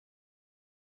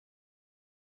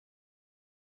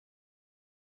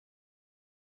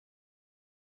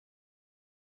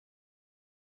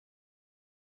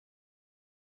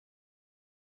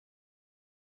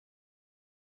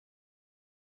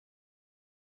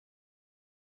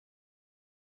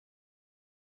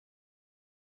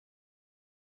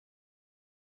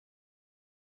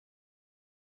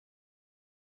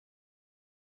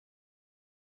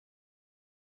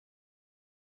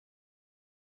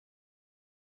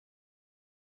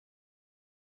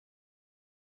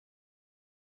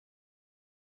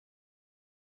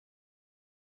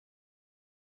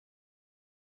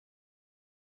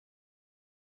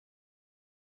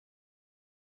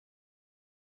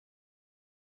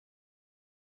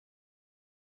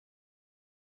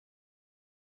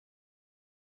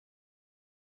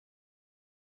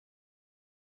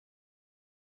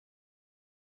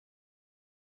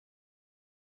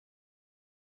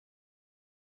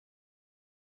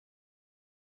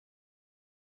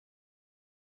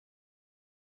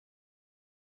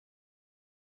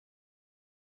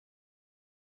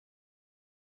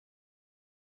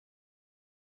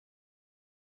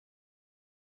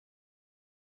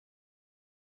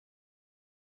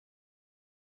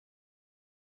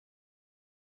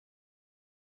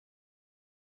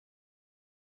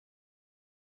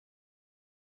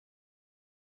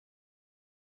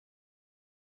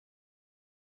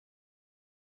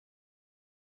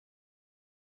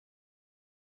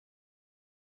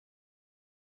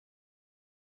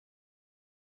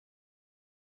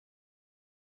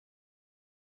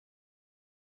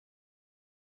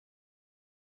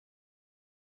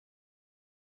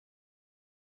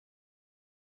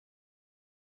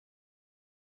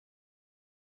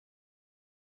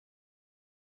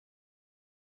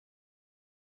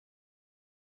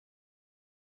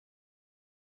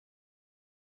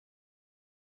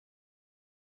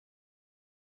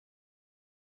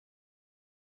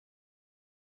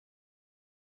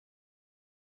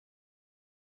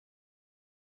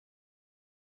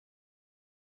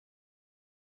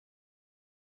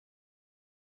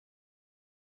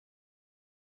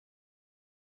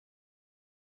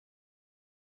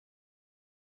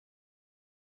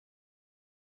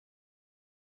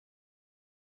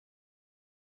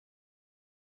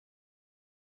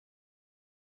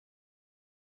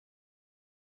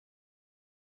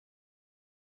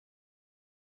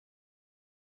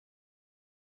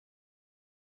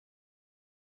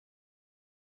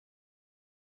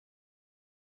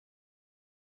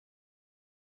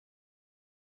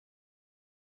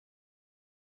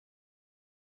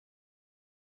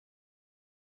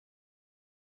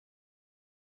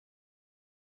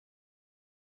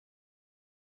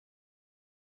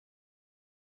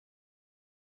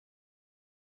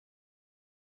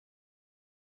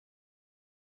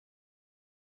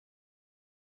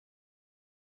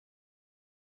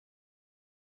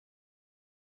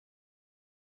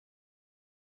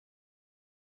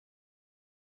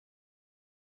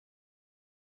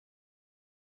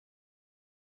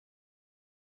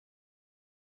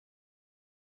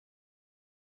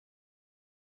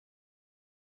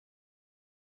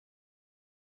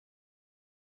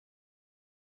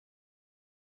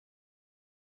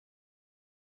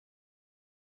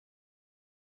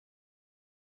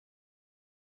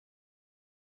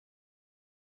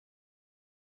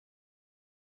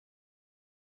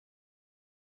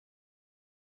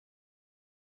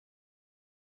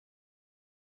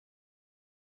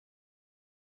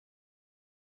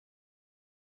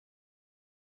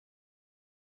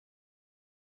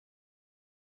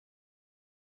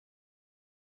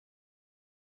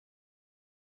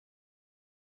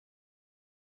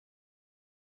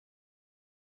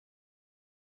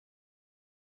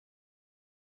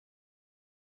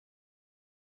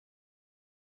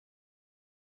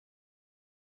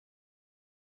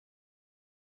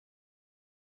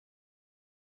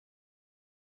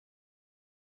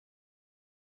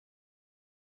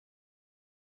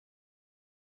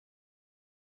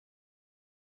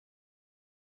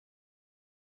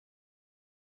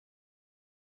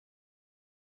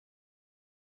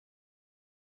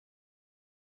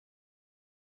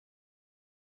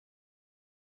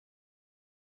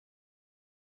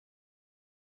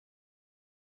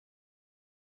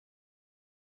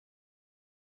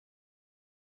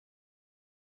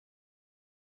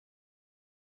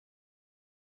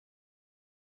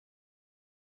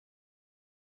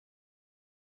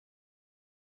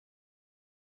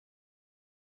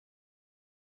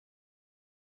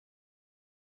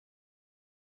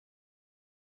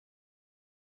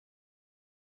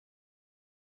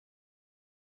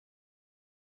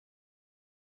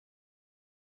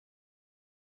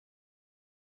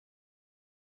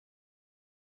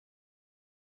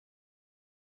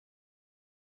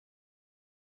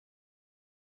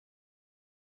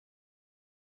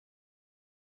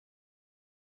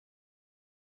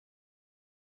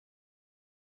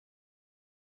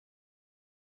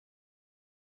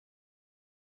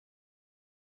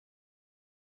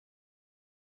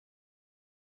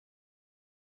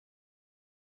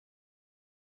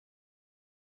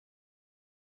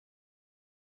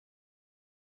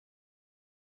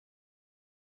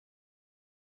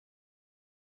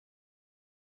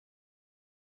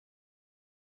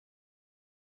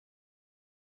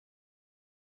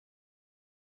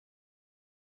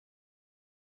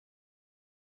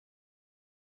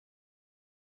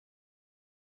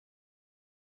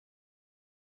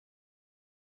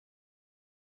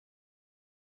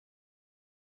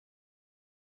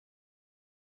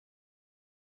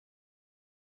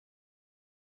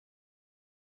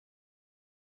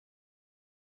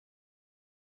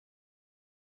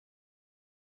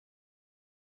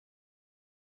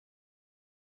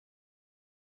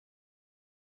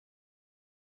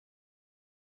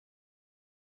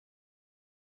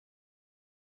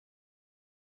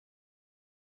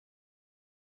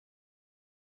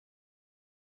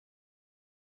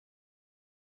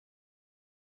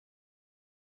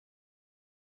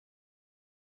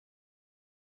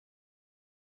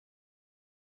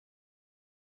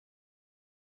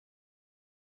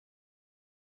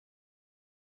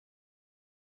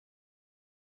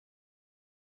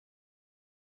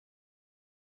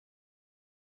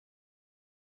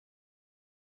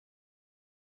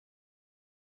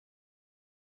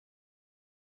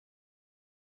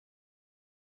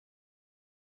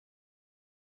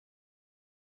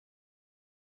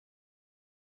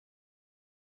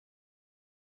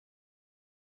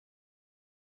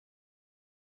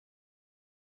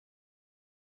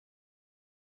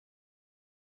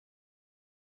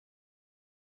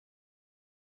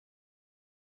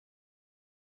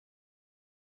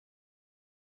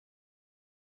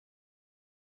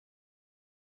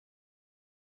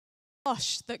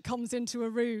hush that comes into a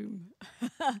room.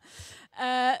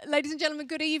 Ladies and gentlemen,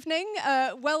 good evening.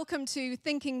 Welcome to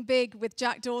Thinking Big with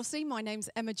Jack Dorsey. My name's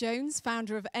Emma Jones,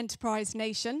 founder of Enterprise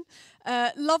Nation.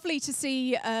 Lovely to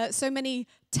see so many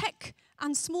tech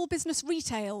and small business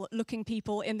retail looking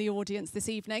people in the audience this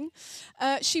evening.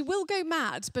 She will go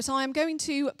mad, but I am going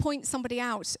to point somebody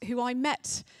out who I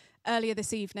met earlier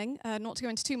this evening. Not to go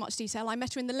into too much detail, I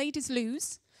met her in the ladies'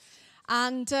 loos.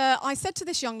 And I said to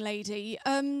this young lady,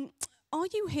 are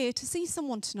you here to see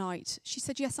someone tonight? She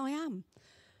said, yes, I am.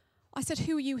 I said,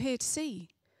 who are you here to see?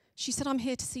 She said, I'm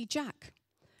here to see Jack.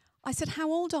 I said, how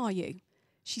old are you?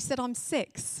 She said, I'm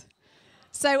 6.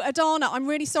 So Adana, I'm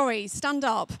really sorry, stand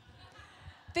up.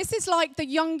 This is like the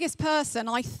youngest person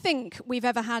I think we've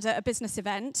ever had at a business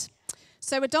event.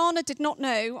 So Adana did not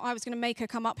know I was going to make her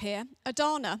come up here.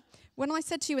 Adana, when I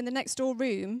said to you in the next door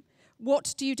room,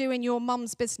 what do you do in your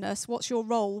mum's business? What's your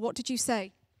role? What did you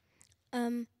say?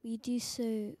 We do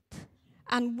soap.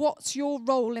 And what's your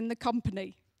role in the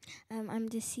company? I'm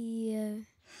the CEO.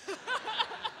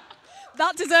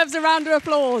 That deserves a round of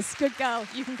applause. Good girl.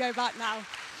 You can go back now.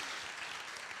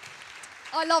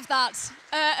 I love that.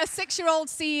 A 6-year-old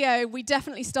CEO, we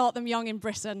definitely start them young in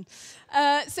Britain.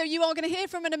 So you are going to hear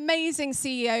from an amazing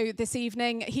CEO this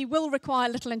evening. He will require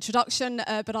a little introduction,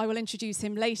 but I will introduce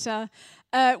him later.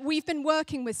 We've been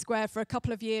working with Square for a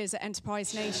couple of years at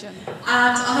Enterprise Nation. And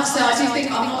I have to say, I do think,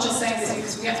 I'm not just saying this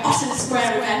because we get us in the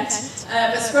Square event,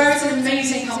 but Square is an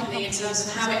amazing company in terms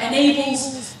of how it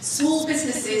enables small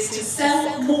businesses to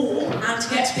sell more and to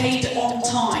get paid on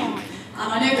time.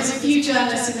 And I know there's a few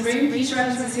journalists in the room. Peter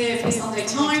Evans is here from the Sunday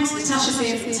Times, Natasha's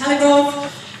here from the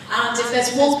Telegraph, and if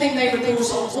there's one thing they report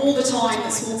on all the time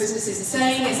that small businesses are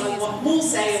saying is I want more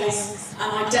sales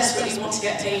and I desperately want to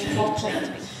get paid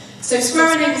promptly. So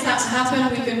Square enables that to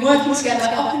happen. We've been working together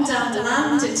up and down the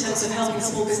land in terms of helping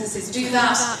small businesses do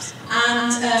that.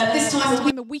 And this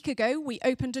time a week ago, we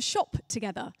opened a shop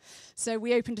together. So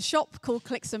we opened a shop called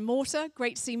Clicks and Mortar.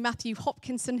 Great to see Matthew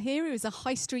Hopkinson here, who is a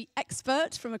high street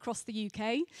expert from across the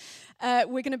UK.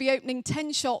 We're going to be opening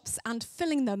 10 shops and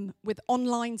filling them with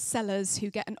online sellers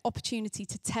who get an opportunity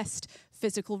to test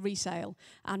physical retail.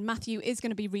 And Matthew is going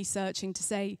to be researching to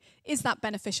say, is that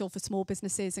beneficial for small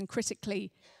businesses? And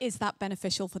critically, is that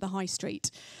beneficial for the high street?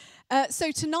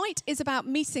 So tonight is about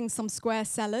meeting some Square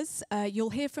sellers. You'll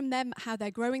hear from them how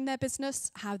they're growing their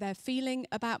business, how they're feeling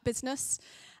about business.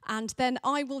 And then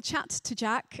I will chat to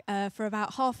Jack for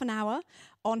about half an hour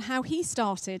on how he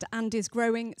started and is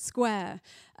growing Square.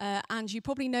 And you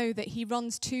probably know that he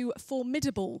runs 2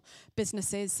 formidable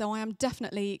businesses, so I am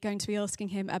definitely going to be asking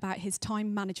him about his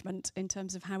time management in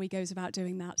terms of how he goes about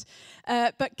doing that.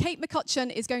 But Kate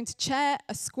McCutcheon is going to chair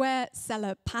a Square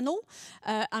seller panel,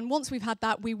 and once we've had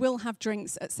that, we will have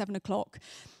drinks at 7 o'clock.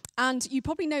 And you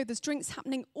probably know there's drinks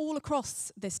happening all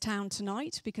across this town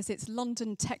tonight because it's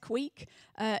London Tech Week.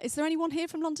 Is there anyone here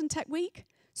from London Tech Week?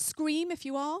 Scream if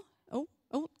you are.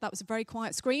 Oh, that was a very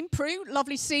quiet scream. Prue,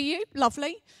 lovely to see you.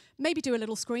 Lovely. Maybe do a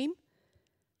little scream.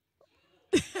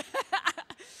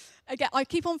 Again, I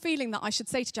keep on feeling that I should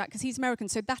say to Jack, because he's American,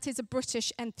 so that is a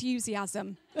British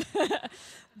enthusiasm.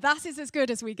 That is as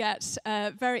good as we get.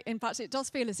 In fact, it does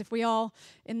feel as if we are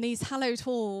in these hallowed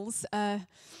halls,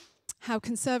 how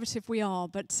conservative we are,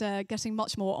 but getting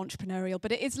much more entrepreneurial.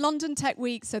 But it is London Tech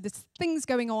Week, so there's things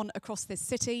going on across this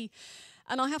city.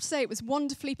 And I have to say, it was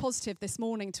wonderfully positive this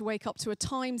morning to wake up to a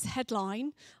Times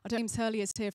headline. I don't know if James Hurley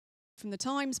is here from the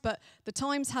Times, but the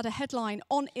Times had a headline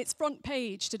on its front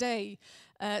page today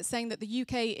saying that the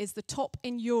UK is the top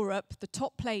in Europe, the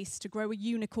top place to grow a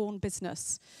unicorn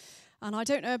business. And I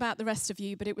don't know about the rest of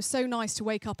you, but it was so nice to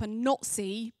wake up and not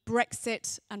see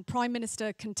Brexit and Prime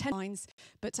Minister content lines,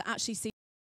 but to actually see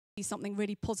something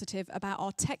really positive about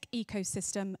our tech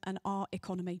ecosystem and our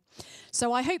economy.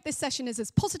 So I hope this session is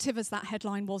as positive as that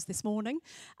headline was this morning.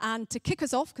 And to kick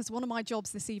us off, because one of my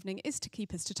jobs this evening is to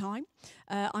keep us to time,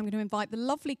 I'm going to invite the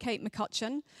lovely Kate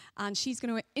McCutcheon, and she's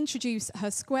going to introduce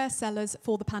her Square sellers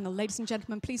for the panel. Ladies and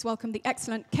gentlemen, please welcome the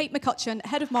excellent Kate McCutcheon,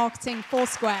 Head of Marketing for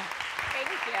Square. Thank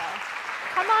you.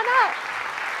 Come on up.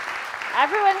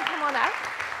 Everyone come on up.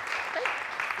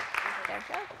 There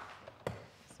we go.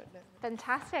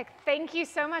 Fantastic. Thank you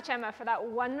so much, Emma, for that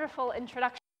wonderful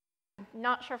introduction.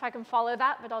 Not sure if I can follow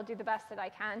that, but I'll do the best that I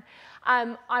can.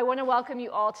 I want to welcome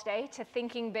you all today to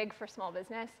Thinking Big for Small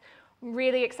Business. I'm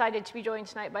really excited to be joined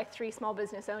tonight by 3 small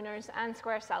business owners and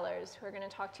Square sellers who are going to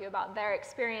talk to you about their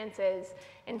experiences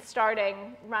in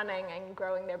starting, running, and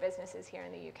growing their businesses here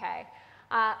in the UK.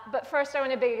 But first, I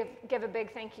want to give a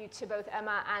big thank you to both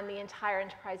Emma and the entire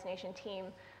Enterprise Nation team.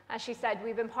 As she said,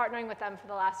 we've been partnering with them for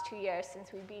the last 2 years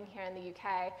since we've been here in the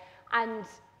UK. And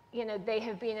you know, they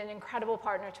have been an incredible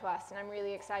partner to us, and I'm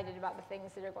really excited about the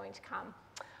things that are going to come.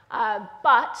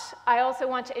 But I also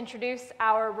want to introduce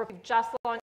our just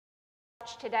launched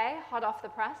today, hot off the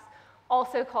press,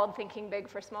 also called Thinking Big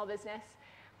for Small Business.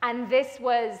 And this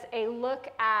was a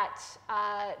look at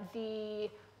the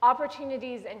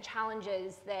opportunities and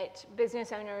challenges that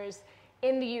business owners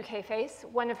in the UK face,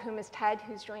 one of whom is Ted,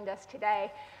 who's joined us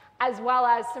today, as well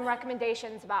as some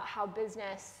recommendations about how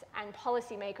business and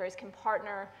policymakers can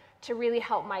partner to really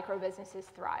help micro businesses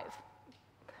thrive.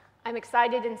 I'm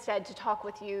excited instead to talk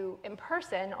with you in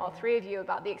person, all three of you,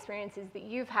 about the experiences that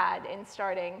you've had in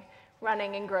starting,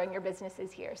 running, and growing your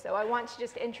businesses here. So I want to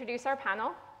just introduce our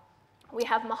panel. We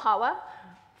have Mahawa,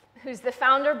 who's the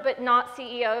founder but not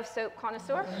CEO of Soap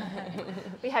Connoisseur.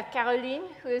 We have Caroline,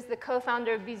 who is the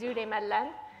co-founder of Bisous les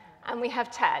Madeleines. And we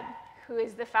have Ted, who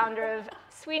is the founder of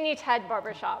Sweeney Ted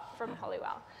Barbershop from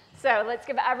Holywell. So let's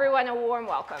give everyone a warm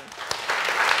welcome.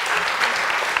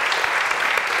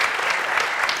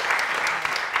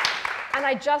 And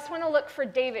I just want to look for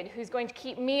David, who's going to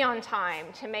keep me on time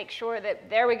to make sure that,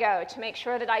 there we go, to make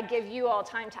sure that I give you all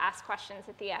time to ask questions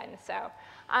at the end. So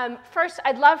first,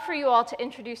 I'd love for you all to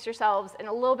introduce yourselves and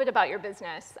a little bit about your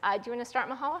business. Do you want to start,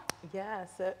 Mahawa? Yeah,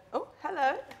 so,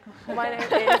 hello. My name is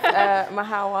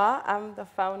Mahawa. I'm the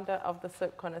founder of the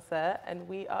Soap Connoisseur, and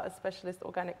we are a specialist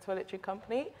organic toiletry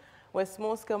company. We're a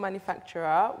small-scale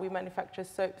manufacturer. We manufacture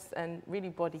soaps and really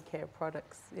body care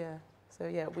products, yeah. So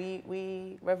yeah,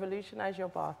 we revolutionize your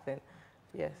bathing,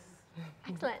 yes.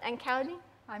 Excellent. And Caroline?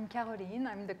 I'm Caroline.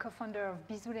 I'm the co-founder of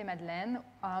Bisous les Madeleines.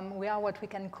 We are what we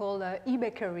can call an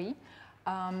e-bakery.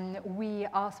 We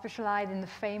are specialized in the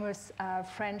famous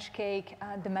French cake,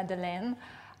 the Madeleine.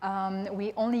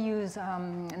 We only use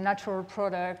natural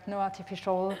product, no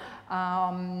artificial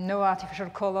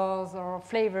colors or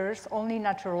flavors, only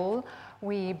natural.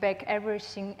 We bake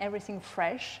everything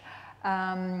fresh. We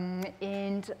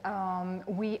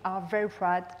are very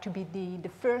proud to be the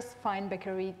first fine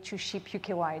bakery to ship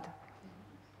UK-wide.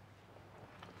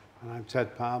 And I'm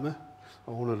Ted Palmer,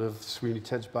 owner of Sweeney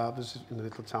Ted's Barbers in the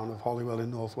little town of Holywell in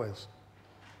North Wales.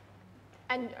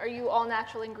 And are you all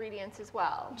natural ingredients as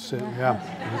well? Certainly, yeah.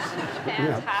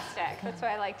 Fantastic. That's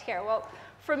what I like to hear. Well,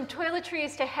 from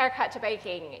toiletries to haircut to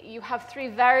baking, you have three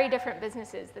very different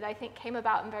businesses that I think came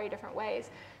about in very different ways.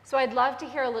 So I'd love to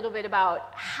hear a little bit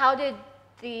about how did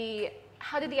the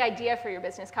idea for your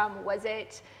business come? Was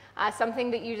it something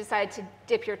that you decided to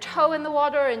dip your toe in the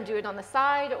water and do it on the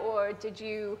side, or did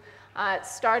you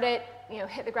start it,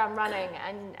 hit the ground running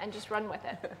and just run with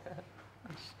it?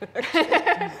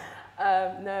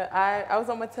 No, I was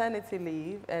on maternity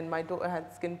leave and my daughter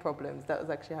had skin problems. That was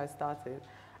actually how I started.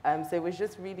 So it was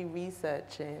just really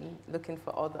researching, looking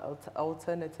for other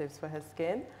alternatives for her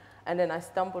skin. And then I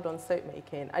stumbled on soap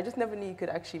making. I just never knew you could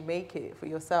actually make it for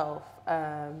yourself.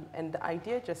 And the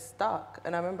idea just stuck.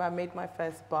 And I remember I made my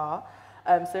first bar.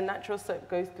 So natural soap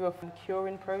goes through a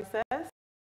curing process.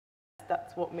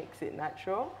 That's what makes it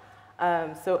natural.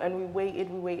 And we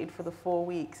waited for the 4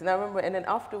 weeks. And I remember, and then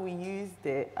after we used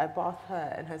it, I bathed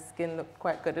her and her skin looked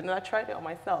quite good. And then I tried it on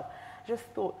myself. I just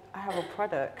thought, I have a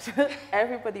product.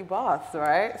 Everybody baths,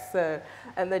 right? So,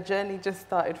 and the journey just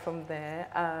started from there.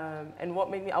 And what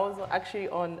made me, I was actually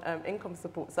on income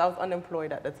support. So I was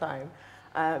unemployed at the time.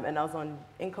 And I was on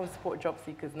income support job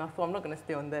seekers. And I thought, I'm not going to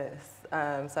stay on this.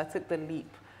 So I took the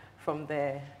leap from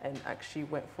there and actually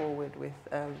went forward with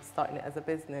starting it as a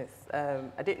business.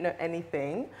 I didn't know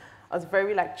anything. I was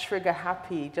very trigger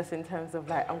happy just in terms of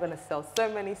I'm going to sell so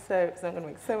many soaps, I'm going to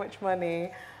make so much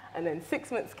money. And then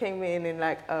 6 months came in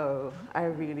and oh, I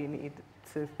really need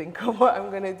to think of what I'm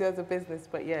going to do as a business.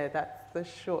 But yeah, that's the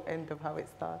short end of how it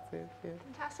started. Yeah.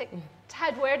 Fantastic.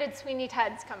 Ted, where did Sweeney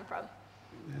Ted's come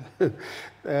from?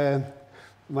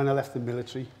 When I left the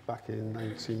military back in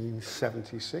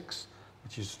 1976,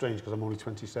 which is strange because I'm only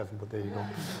 27, but there you go.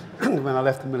 When I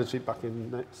left the military back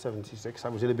in 76, I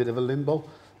was in a bit of a limbo.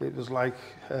 It was like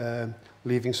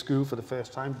leaving school for the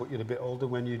first time, but you're a bit older.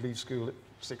 When you leave school at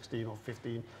 16 or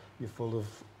 15, you're full of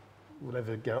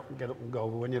whatever, get up and go.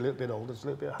 But when you're a little bit older, it's a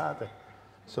little bit harder.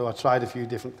 So I tried a few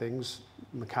different things,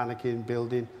 mechanicking,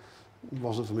 building. It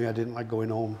wasn't for me. I didn't like going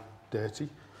home dirty.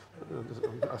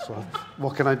 So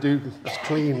what can I do that's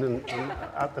clean? And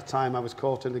at the time I was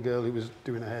courting a girl who was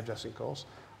doing a hairdressing course,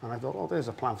 and I thought, oh, there's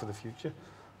a plan for the future.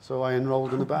 So I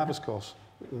enrolled in the barber's course.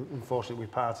 Unfortunately,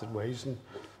 we parted ways,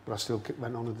 but I still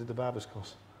went on and did the barber's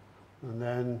course. And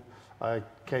then I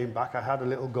came back. I had a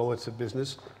little go at a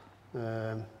business,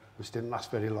 which didn't last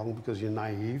very long because you're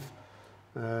naive.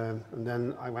 And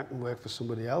then I went and worked for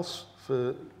somebody else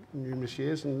for numerous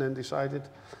years, and then decided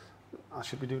I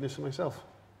should be doing this for myself.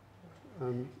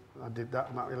 I did that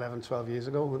about 11, 12 years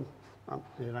ago, and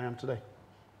here I am today.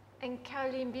 And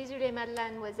Caroline,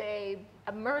 Bisous-les-Madeleines was a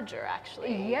merger,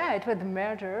 actually. Yeah, it was a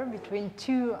merger between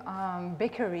two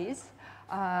bakeries.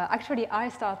 Actually, I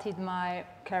started my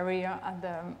career as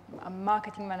a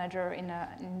marketing manager in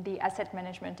the asset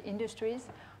management industries.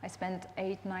 I spent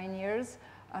 8-9 years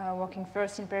working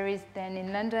first in Paris, then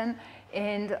in London,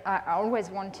 and I always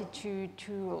wanted to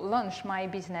launch my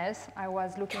business. I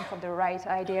was looking for the right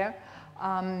idea.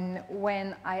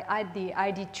 When I had the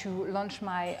idea to launch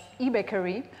my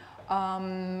e-bakery,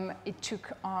 it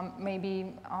took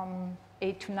maybe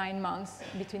 8 to 9 months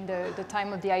between the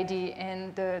time of the idea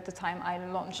and the time I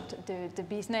launched the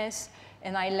business,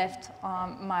 and I left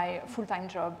my full-time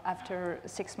job after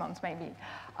 6 months maybe.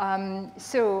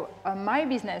 So my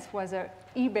business was an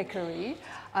e-bakery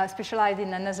specialized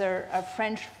in another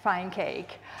French fine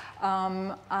cake.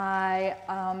 I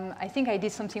think I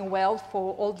did something well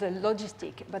for all the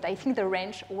logistic, but I think the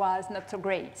range was not so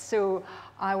great. So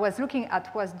I was looking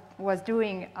at was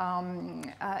doing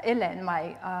Hélène,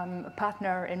 my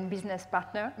partner and business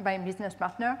partner,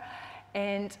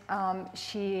 and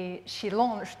she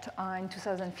launched in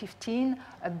 2015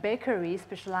 a bakery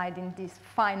specialized in these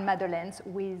fine madeleines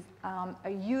with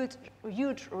a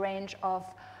huge range of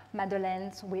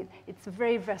madeleines. It's a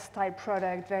very versatile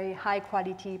product, very high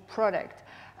quality product,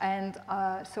 and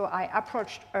so I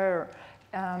approached her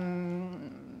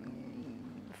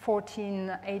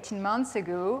 14-18 months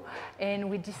ago, and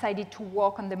we decided to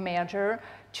work on the merger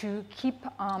to keep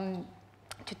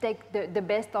to take the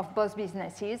best of both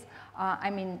businesses. I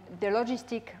mean, the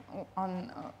logistic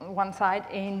on one side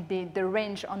and the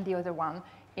range on the other one.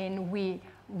 And we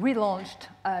relaunched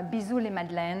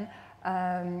Bisous-les-Madeleines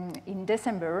in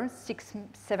December,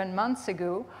 6-7 months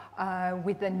ago,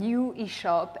 with a new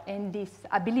e-shop and this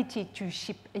ability to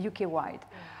ship UK-wide.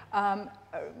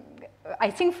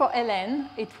 I think for Hélène,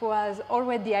 it was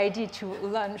already the idea to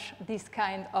launch this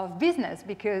kind of business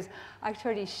because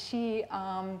actually she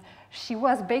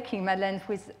was baking madeleines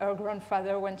with her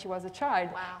grandfather when she was a child.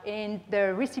 Wow. And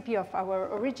the recipe of our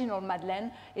original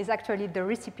madeleine is actually the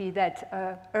recipe that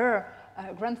her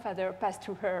grandfather passed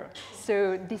to her.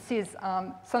 So this is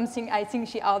something I think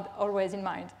she had always in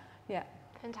mind. Yeah.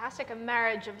 Fantastic, a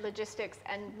marriage of logistics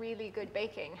and really good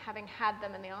baking. Having had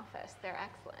them in the office, they're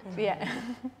excellent. Yeah.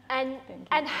 And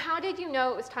how did you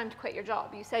know it was time to quit your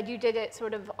job? You said you did it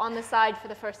sort of on the side for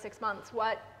the first 6 months.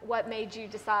 What made you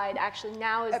decide actually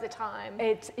now is the time?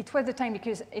 It was the time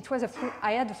because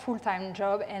I had a full-time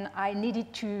job and I needed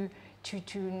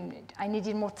I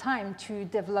needed more time to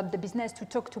develop the business, to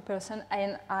talk to person,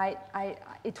 and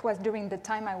it was during the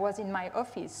time I was in my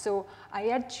office. So I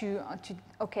had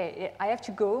okay, I have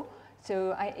to go.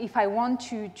 So if I want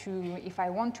to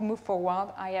move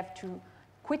forward, I have to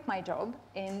quit my job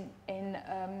and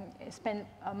spend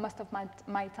most of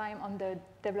my time on the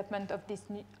development of this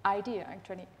new idea,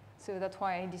 actually. So that's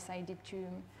why I decided to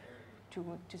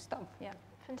stop. Yeah.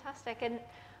 Fantastic. And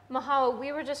Mahawa,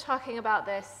 we were just talking about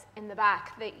this in the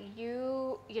back, that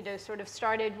you sort of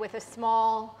started with a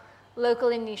small local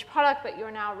and niche product, but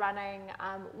you're now running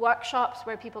workshops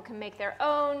where people can make their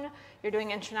own. You're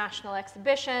doing international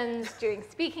exhibitions, doing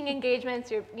speaking engagements.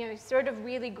 You're sort of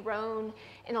really grown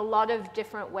in a lot of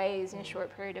different ways in a short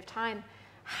period of time.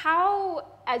 How,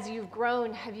 as you've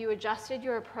grown, have you adjusted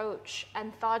your approach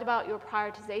and thought about your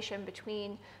prioritization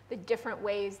between the different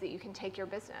ways that you can take your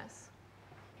business?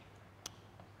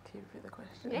 Can you repeat the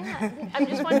question? Yeah, I'm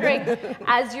just wondering,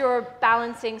 as you're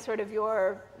balancing sort of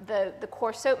the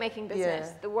core soap making business,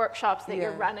 Yeah. the workshops that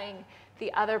you're Yeah. running,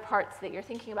 the other parts that you're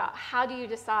thinking about, how do you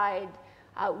decide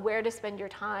where to spend your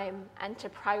time and to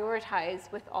prioritize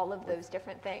with all of those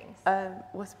different things?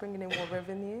 What's bringing in more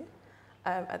revenue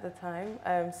at the time?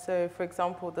 So, for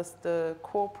example, the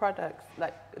core products,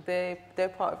 like they're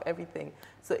part of everything.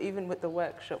 So even with the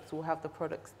workshops, we'll have the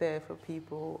products there for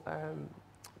people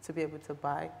to be able to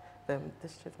buy them.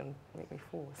 This shit's gonna make me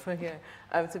fall. So yeah,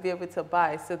 to be able to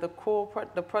buy. So the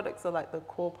products are like the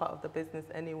core part of the business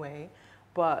anyway,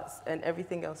 and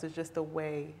everything else is just a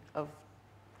way of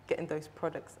getting those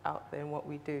products out there and what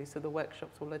we do. So the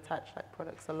workshops will attach like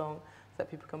products along so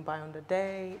that people can buy on the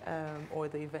day, or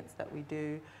the events that we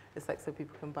do. It's like so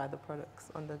people can buy the products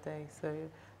on the day. So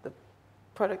the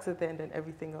products are there, and then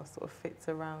everything else sort of fits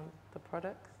around the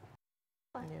products.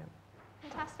 Yeah.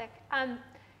 Fantastic.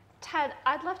 Ted,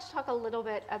 I'd love to talk a little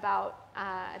bit about,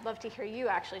 I'd love to hear you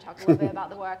actually talk a little bit about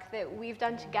the work that we've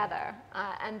done together,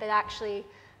 and that actually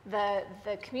the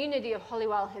community of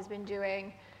Holywell has been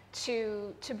doing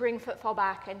to bring footfall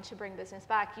back and to bring business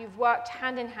back. You've worked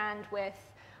hand in hand with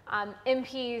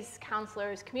MPs,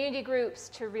 councillors, community groups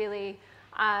to really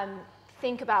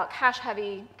think about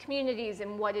cash-heavy communities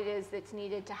and what it is that's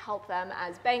needed to help them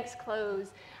as banks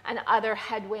close and other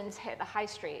headwinds hit the high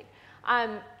street.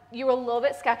 You were a little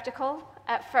bit skeptical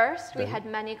at first. We had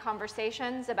many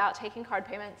conversations about taking card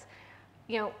payments.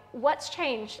 You know, what's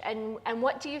changed, and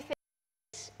what do you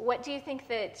think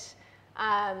that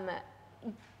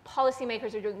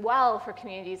policymakers are doing well for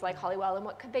communities like Holywell, and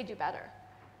what could they do better?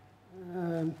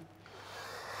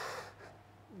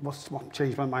 What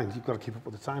changed my mind? You've got to keep up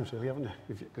with the times, really, haven't you?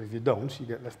 If you don't, you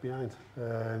get left behind.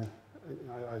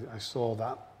 I saw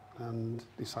that and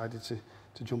decided to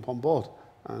jump on board,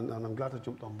 and I'm glad I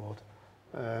jumped on board.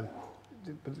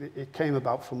 But it came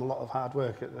about from a lot of hard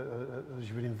work, as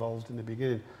you were involved in the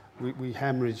beginning. We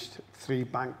hemorrhaged 3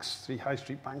 high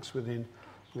street banks within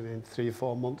 3 or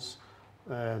 4 months.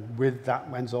 With that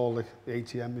went all the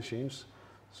ATM machines.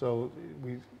 So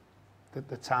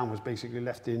the town was basically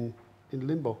left in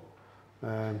limbo.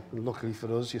 And luckily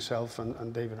for us, yourself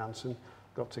and David Hanson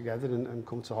got together and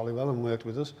come to Holywell and worked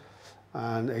with us.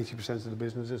 And 80% of the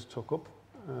businesses took up.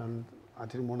 And I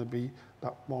didn't want to be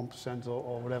that 1%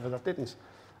 or whatever that didn't.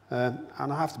 And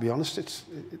I have to be honest, it's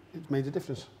made a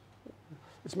difference.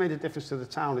 It's made a difference to the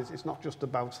town. It's not just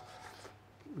about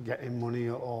getting money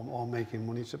or making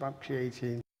money. It's about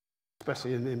creating,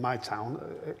 especially in my town,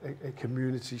 a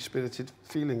community-spirited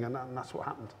feeling, and that's what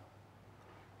happened.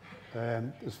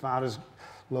 As far as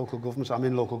local governments, I'm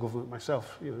in local government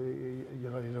myself.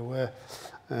 You're aware.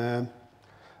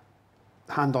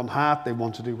 Hand on heart, they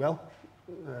want to do well.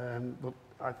 But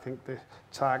I think they're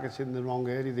targeting the wrong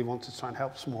area. They want to try and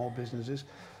help small businesses.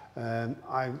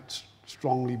 I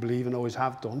strongly believe, and always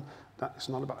have done, that it's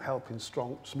not about helping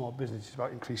small businesses, it's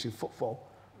about increasing footfall.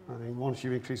 I think once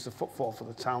you increase the footfall for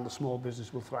the town, the small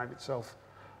business will thrive itself.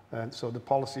 So the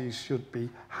policies should be,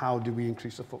 how do we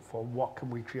increase the footfall? What can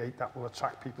we create that will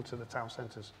attract people to the town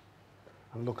centres?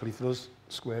 And luckily for us,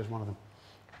 Square is one of them.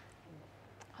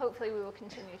 Hopefully we will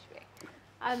continue to be.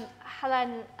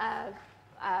 Helen,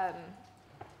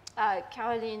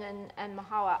 Caroline and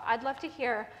Mahawa, I'd love to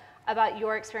hear about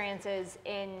your experiences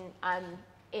in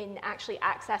actually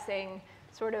accessing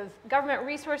sort of government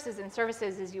resources and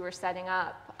services as you were setting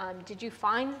up. Did you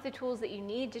find the tools that you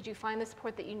need? Did you find the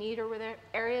support that you need, or were there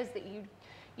areas that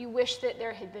you wish that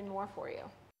there had been more for you?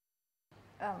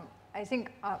 I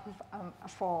think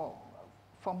for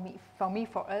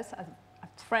us as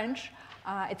French,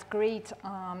 it's great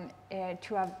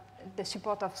to have the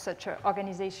support of such an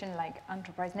organization like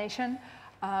Enterprise Nation.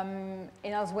 And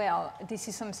as well, this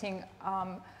is something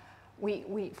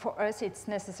for us, it's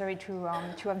necessary to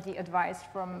have the advice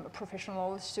from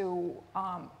professionals. So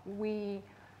we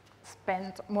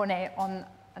spend money on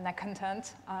an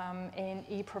accountant, and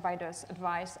he provides us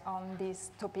advice on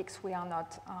these topics. We are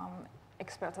not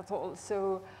experts at all.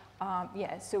 So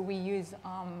so we use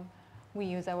an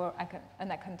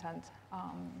accountant.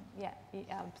 He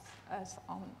helps us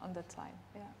on that side.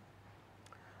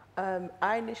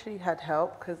 I initially had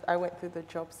help because I went through the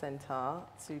job centre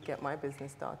to get my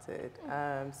business started.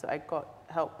 So I got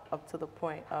help up to the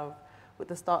point of with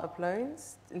the startup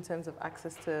loans in terms of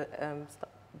access to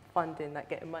funding, like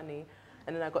getting money.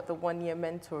 And then I got the 1-year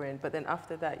mentoring. But then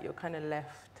after that, you're kind of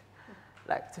left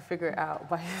like to figure it out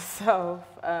by yourself,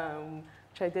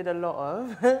 which I did a lot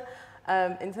of.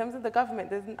 In terms of the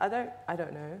government, I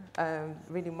don't know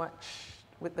really much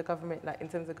with the government, like in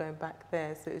terms of going back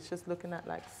there. So it's just looking at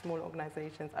like small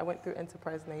organizations. I went through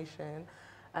Enterprise Nation.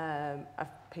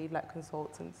 I've paid like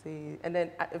consultancy. And then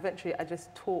eventually I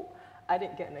just taught. I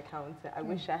didn't get an accountant. I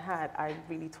wish I had. I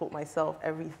really taught myself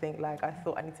everything. Like I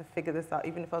thought I need to figure this out.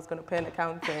 Even if I was going to pay an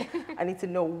accountant, I need to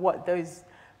know what those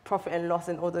profit and loss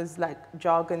and all those like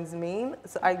jargons mean.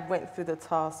 So I went through the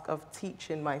task of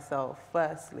teaching myself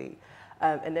firstly.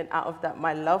 And then out of that,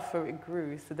 my love for it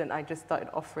grew. So then I just started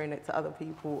offering it to other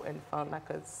people and found like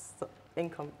a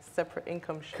separate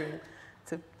income stream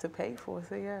to pay for.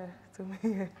 So yeah, to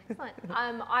me. Excellent.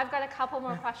 I've got a couple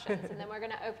more questions, and then we're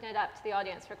going to open it up to the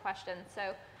audience for questions.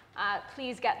 So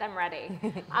please get them ready.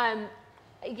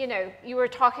 You know, you were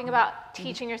talking about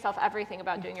teaching yourself everything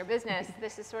about doing your business.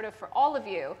 This is sort of for all of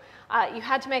you. You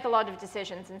had to make a lot of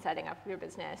decisions in setting up your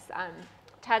business.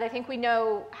 Ted, I think we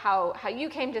know how you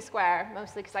came to Square,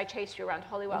 mostly because I chased you around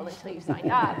Holywell until you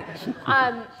signed up.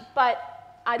 But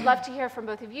I'd love to hear from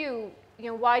both of you,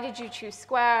 why did you choose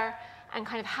Square, and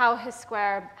kind of how has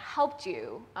Square helped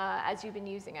you as you've been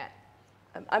using it?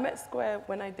 I met Square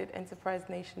when I did Enterprise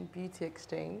Nation Beauty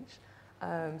Exchange.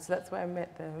 So that's where I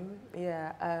met them.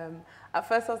 Yeah. At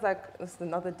first I was like, this is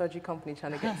another dodgy company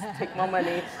trying to take my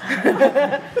money.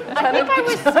 I think I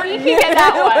was speaking at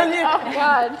that one. Oh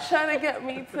God. Trying to get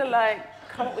me to like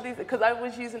come up with these, because I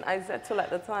was using iZettle at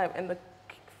the time, and the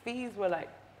fees were like,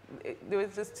 it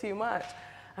was just too much.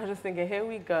 I was just thinking, here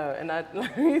we go. And I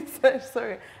like researched,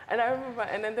 sorry. And I remember,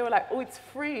 and then they were like, oh, it's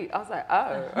free. I was like,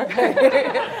 oh,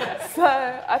 okay. So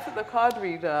I took the card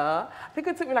reader. I think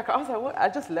it took me like, I was like, what? I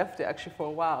just left it actually for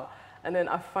a while. And then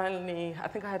I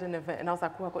think I had an event and I was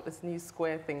like, oh, I got this new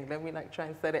square thing. Let me like try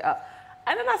and set it up.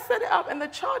 And then I set it up and the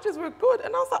charges were good.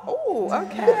 And I was like, oh,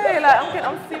 okay. Like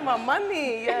I'm seeing my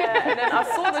money. Yeah. And then I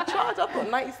saw the charge. I thought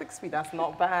 96p, that's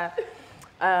not bad.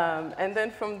 And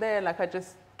then from there, like I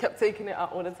just kept taking it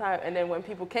out all the time. And then when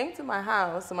people came to my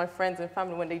house, so my friends and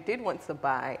family, when they did want to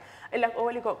buy, they're like, oh,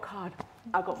 well, you got card.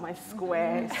 I got my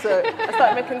square. So I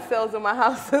started making sales in my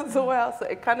house as well. So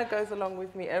it kind of goes along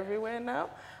with me everywhere now.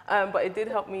 But it did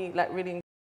help me like really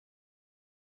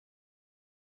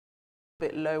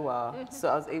bit lower. So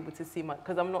I was able to see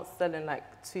because I'm not selling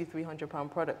like £200-300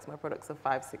 products. My products are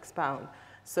 £5-6.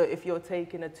 So if you're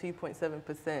taking a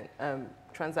 2.7%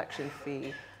 transaction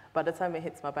fee, by the time it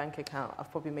hits my bank account,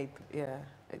 I've probably made,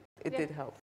 it did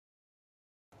help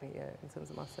me, in terms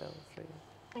of my sales. So,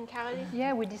 And Caroline?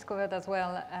 Yeah, we discovered as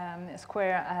well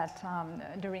Square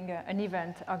during an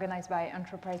event organized by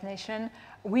Enterprise Nation.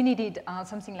 We needed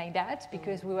something like that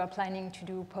because we were planning to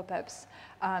do pop-ups.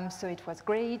 So it was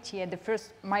great. Yeah,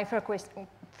 my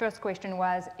first question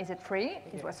was, is it free?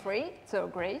 It was free, so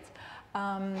great.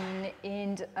 I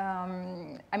mean,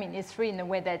 it's free in the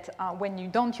way that when you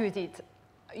don't use it,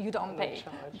 you don't pay.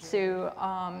 So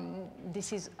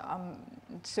this is,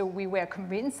 so we were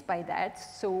convinced by that.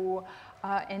 So,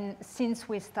 and since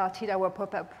we started our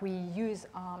pop-up, we use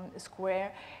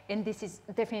Square, and this is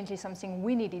definitely something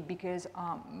we needed because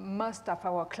most of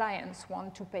our clients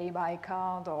want to pay by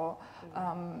card or,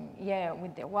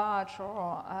 with their watch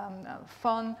or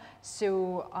phone.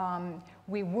 So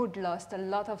we would lost a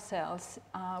lot of sales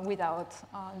without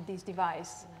this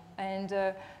device. And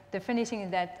the funny thing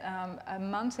is that a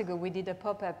month ago we did a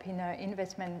pop-up in an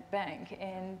investment bank,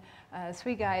 and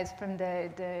 3 guys from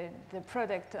the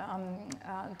product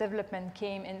development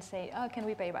came and said, "Oh, can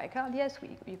we pay by card?" "Yes,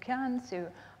 you can." So,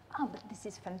 "Oh, but this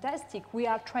is fantastic. We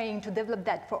are trying to develop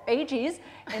that for ages,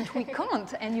 and we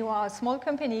can't. And you are a small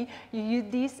company. You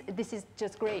use this. This is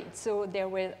just great." So they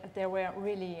were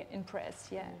really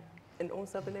impressed. Yeah. And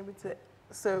also I've been able to.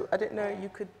 So I didn't know you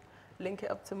could link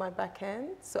it up to my back end.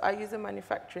 So I use a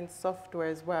manufacturing software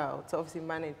as well to obviously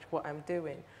manage what I'm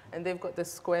doing. And they've got the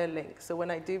Square link. So when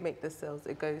I do make the sales,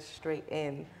 it goes straight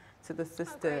in to the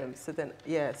system. So then,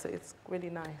 so it's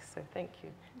really nice. So thank you.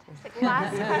 Fantastic.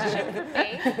 Last question from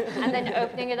me, and then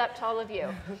opening it up to all of you.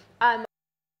 One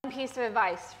piece of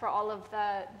advice for all of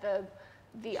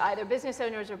the either business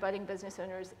owners or budding business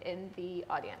owners in the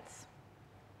audience.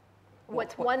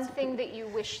 What's one thing that you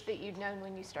wish that you'd known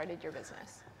when you started your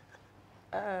business?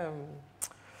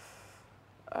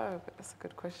 Oh, that's a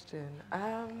good question.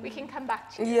 We can come back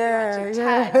to you. Yeah.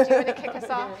 Ted, do you want to kick us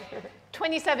off?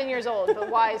 27 years old, but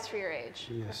wise for your age.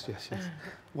 Yes.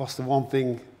 What's the one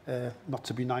thing? Not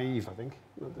to be naive, I think.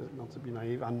 Not to be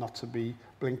naive and not to be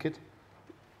blinkered.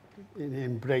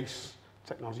 Embrace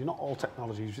technology. Not all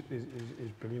technology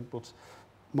is brilliant, but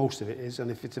most of it is. And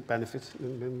if it's a benefit,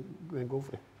 then go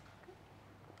for it.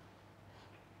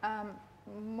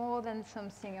 More than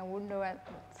something I would know, I'd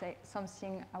say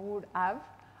something I would have,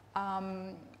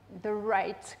 the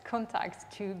right contacts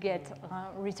to get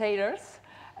retailers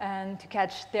and to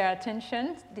catch their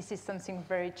attention. This is something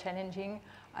very challenging,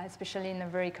 especially in a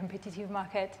very competitive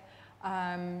market.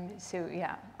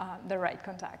 The right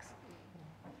contacts.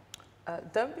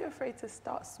 Don't be afraid to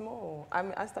start small. I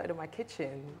mean, I started in my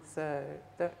kitchen, so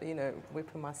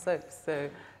whipping my soaps. So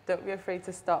don't be afraid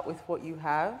to start with what you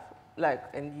have.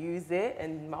 And use it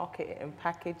and market it and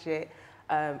package it.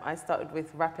 I started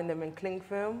with wrapping them in cling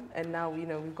film, and now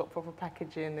we've got proper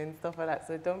packaging and stuff like that.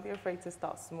 So don't be afraid to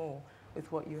start small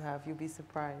with what you have. You'll be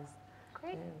surprised.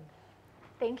 Great.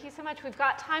 Thank you so much. We've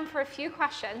got time for a few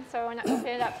questions, so I want to open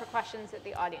it up for questions that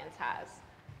the audience has.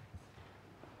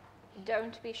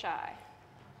 Don't be shy.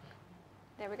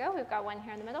 There we go. We've got one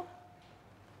here in the middle.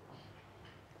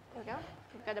 There we go.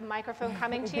 We've got a microphone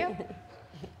coming to you.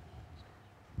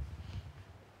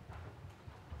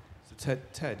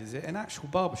 Ted, is it an actual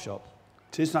barbershop?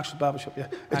 It is an actual barbershop, yeah.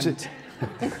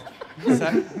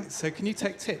 So can you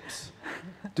take tips?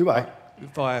 Do I?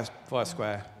 Via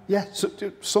Square? Yeah, some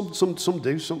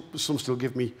do. Some still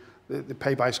give me the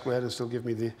pay by Square and still give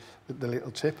me the little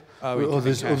tip.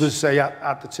 Others say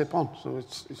add the tip on.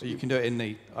 So you can do it in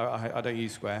the. I don't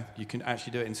use Square. You can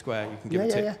actually do it in Square. You can give a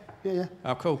tip. Yeah.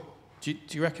 Oh, cool. Do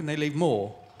you reckon they leave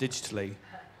more digitally?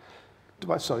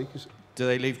 Do I? Sorry. Do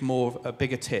they leave a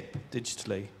bigger tip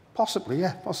digitally? Possibly,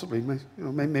 yeah, possibly.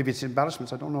 Maybe it's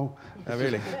embarrassment. I don't know. Oh,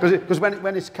 really? Because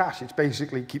when it's cash, it's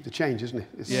basically keep the change, isn't it?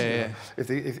 It's, yeah.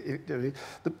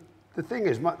 The thing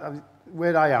is,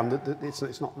 where I am,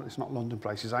 it's not London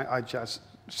prices. I charge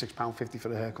 £6.50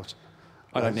 for a haircut.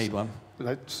 I don't need one.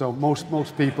 Right? So most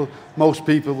people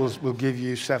will give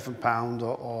you £7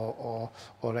 or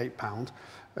 £8.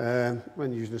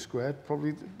 When using a square,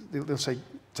 probably they'll say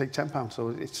take £10.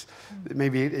 So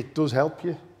maybe it does help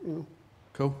you.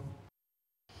 Cool.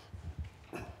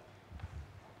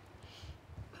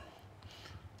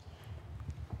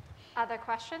 Other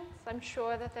questions? I'm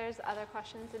sure that there's other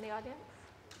questions in the audience.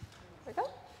 Here we go.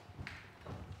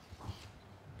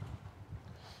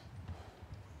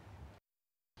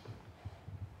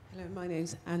 Hello, my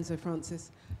name's Anzo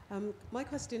Francis. My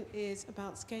question is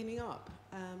about scaling up.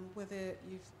 Whether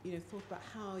you've thought about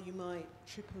how you might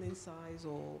triple in size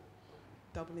or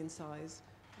double in size.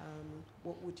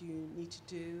 What would you need to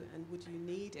do, and would you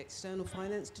need external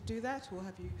finance to do that, or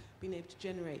have you been able to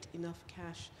generate enough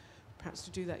cash perhaps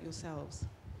to do that yourselves?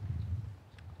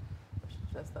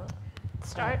 Should I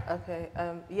Start. Okay.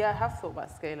 Yeah, I have thought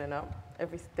about scaling up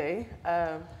every day.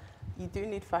 You do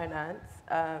need finance.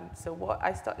 So what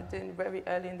I started doing very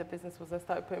early in the business was I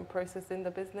started putting process in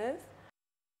the business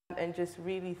and just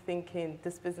really thinking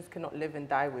this business cannot live and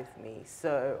die with me.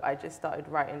 So I just started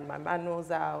writing my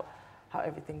manuals out, how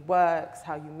everything works,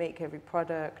 how you make every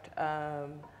product.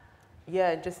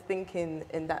 Yeah, just thinking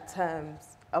in that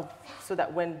terms of so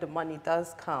that when the money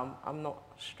does come, I'm not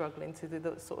struggling to do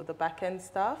the back end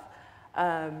stuff.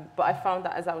 But I found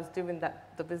that as I was doing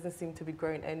that, the business seemed to be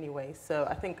growing anyway. So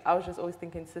I think I was just always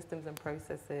thinking systems and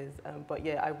processes. But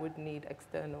yeah, I would need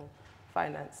external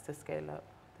finance to scale up,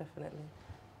 definitely.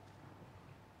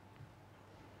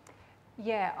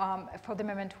 Yeah, for the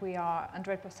moment we are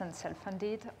 100%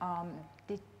 self-funded.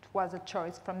 It was a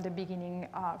choice from the beginning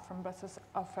from both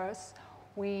of us.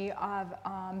 We have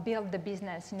built the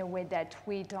business in a way that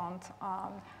we don't,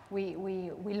 we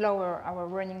lower our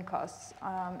running costs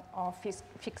or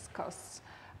fixed costs.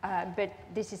 But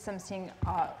this is something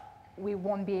we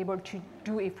won't be able to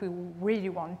do if we really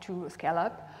want to scale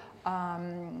up.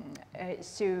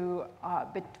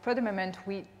 But for the moment,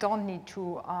 we don't need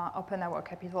to open our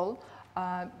capital.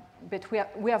 But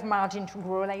we have margin to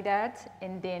grow like that,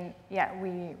 and then yeah,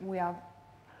 we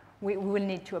will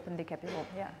need to open the capital.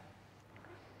 Yeah.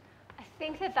 I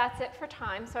think that that's it for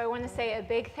time. So I want to say a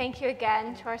big thank you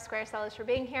again to our Square sellers for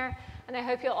being here, and I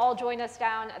hope you'll all join us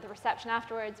down at the reception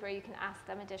afterwards, where you can ask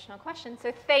them additional questions.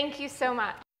 So thank you so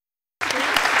much.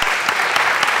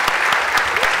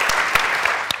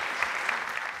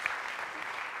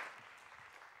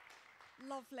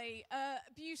 Lovely.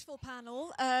 Beautiful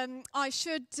panel. I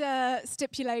should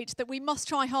stipulate that we must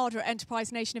try harder at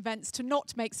Enterprise Nation events to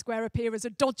not make Square appear as a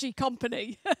dodgy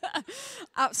company.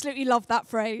 Absolutely love that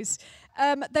phrase.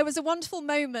 There was a wonderful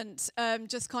moment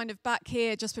just kind of back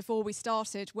here just before we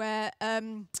started where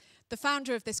the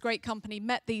founder of this great company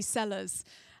met these sellers.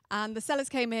 And the sellers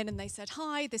came in and they said,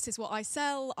 "Hi, this is what I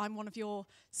sell. I'm one of your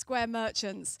Square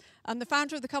merchants." And the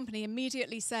founder of the company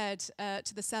immediately said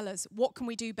to the sellers, "What can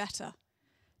we do better?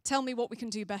 Tell me what we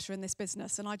can do better in this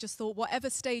business." And I just thought,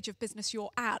 whatever stage of business you're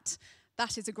at,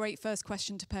 that is a great first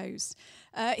question to pose.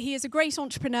 He is a great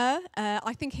entrepreneur.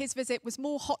 I think his visit was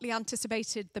more hotly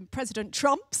anticipated than President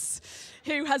Trump's,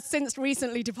 who has since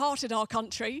recently departed our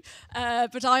country.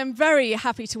 But I am very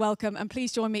happy to welcome, and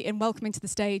please join me in welcoming to the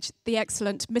stage, the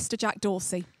excellent Mr. Jack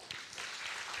Dorsey.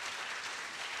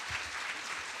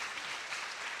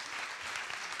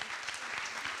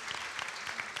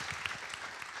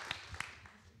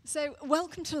 So,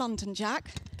 welcome to London,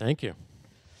 Jack. Thank you.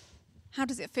 How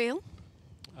does it feel?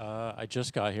 I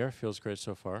just got here. Feels great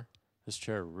so far. This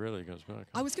chair really goes back.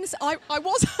 I was going to say, I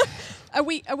was. Are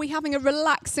we having a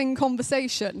relaxing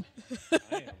conversation?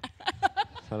 I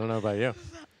don't know about you.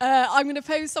 I'm going to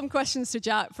pose some questions to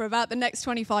Jack for about the next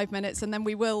 25 minutes, and then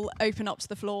we will open up to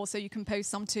the floor so you can pose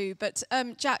some too. But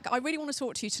Jack, I really want to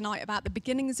talk to you tonight about the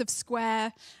beginnings of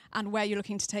Square and where you're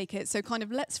looking to take it. So kind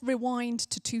of let's rewind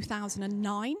to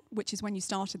 2009, which is when you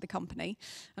started the company.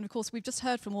 And of course, we've just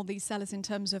heard from all these sellers in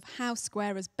terms of how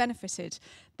Square has benefited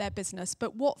their business.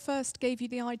 But what first gave you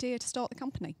the idea to start the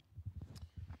company?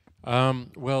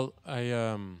 Well,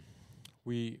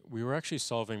 we were actually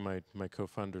solving my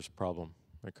co-founder's problem.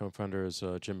 My co-founder is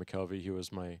Jim McKelvey. He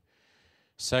was my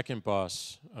second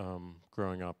boss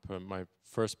growing up. My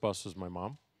first boss was my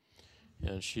mom,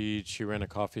 and she ran a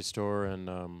coffee store,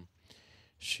 and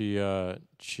she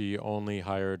only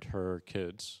hired her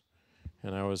kids,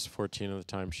 and I was 14 at the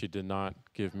time. She did not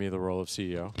give me the role of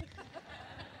CEO.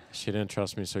 She didn't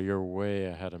trust me, so you're way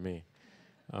ahead of me.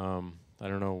 I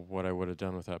don't know what I would have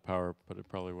done with that power, but it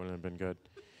probably wouldn't have been good.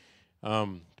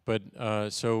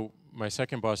 So my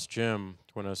second boss, Jim,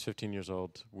 when I was 15 years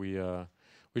old, we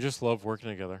just loved working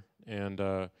together.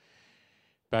 And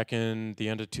back in the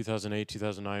end of 2008,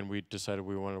 2009, we decided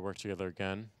we wanted to work together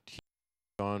again. He'd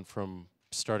gone from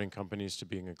starting companies to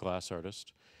being a glass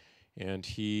artist. And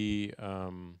he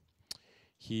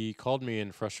called me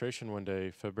in frustration one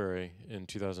day, February in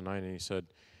 2009, and he said,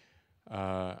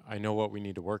 I know what we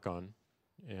need to work on.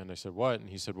 And I said, what? And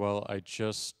he said, well, I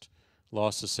just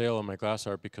lost a sale on my glass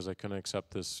art because I couldn't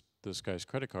accept this guy's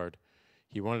credit card.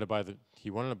 He wanted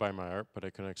to buy my art, but I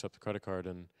couldn't accept the credit card,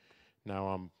 and now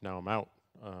I'm out.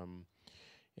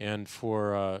 And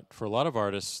for a lot of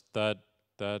artists, that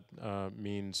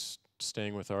means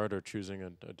staying with art or choosing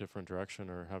a different direction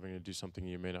or having to do something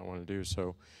you may not want to do.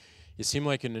 So it seemed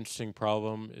like an interesting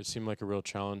problem. It seemed like a real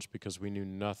challenge because we knew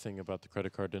nothing about the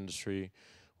credit card industry.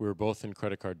 We were both in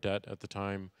credit card debt at the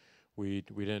time. We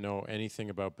didn't know anything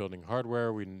about building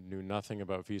hardware. We knew nothing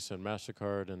about Visa and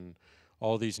MasterCard and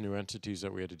all these new entities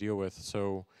that we had to deal with.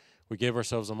 So we gave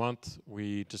ourselves a month.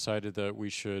 We decided that we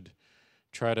should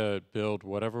try to build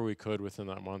whatever we could within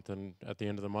that month. And at the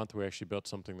end of the month, we actually built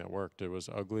something that worked. It was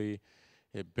ugly.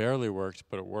 It barely worked,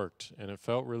 but it worked. And it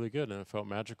felt really good, and it felt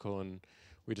magical. And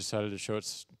we decided to show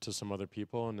it to some other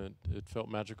people, and it felt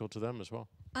magical to them as well.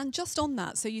 And just on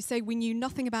that, so you say we knew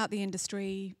nothing about the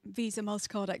industry, Visa,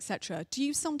 MasterCard, etc. Do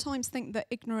you sometimes think that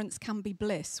ignorance can be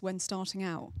bliss when starting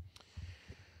out?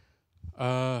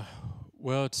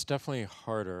 Well, it's definitely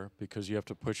harder because you have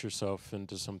to push yourself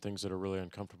into some things that are really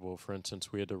uncomfortable. For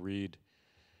instance, we had to read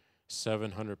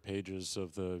 700 pages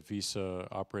of the Visa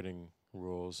operating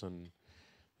rules, and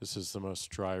this is the most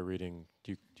dry reading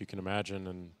you can imagine.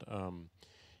 And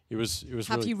it was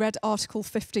Have really you read Article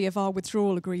 50 of our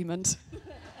withdrawal agreement?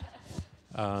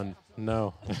 No,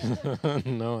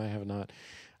 no, I have not.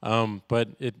 But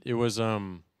it was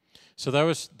so that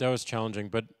was challenging.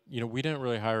 But we didn't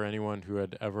really hire anyone who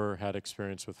had ever had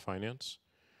experience with finance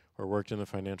or worked in the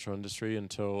financial industry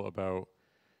until about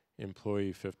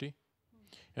employee 50.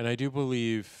 And I do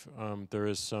believe there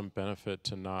is some benefit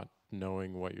to not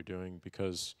knowing what you're doing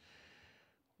because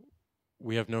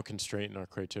we have no constraint in our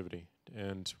creativity,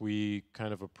 and we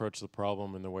kind of approach the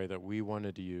problem in the way that we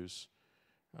wanted to use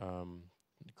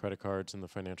credit cards in the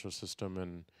financial system.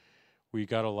 And we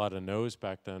got a lot of no's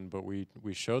back then, but we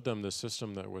showed them the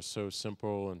system that was so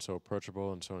simple and so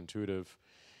approachable and so intuitive.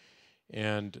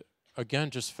 And again,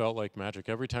 just felt like magic.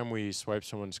 Every time we swiped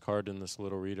someone's card in this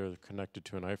little reader connected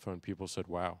to an iPhone, people said,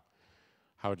 wow,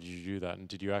 how did you do that? And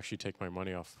did you actually take my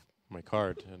money off my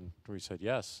card? And we said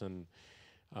yes. And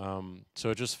so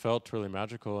it just felt really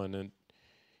magical, and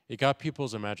it got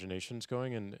people's imaginations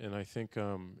going. And I think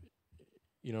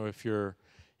if you're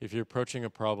approaching a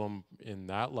problem in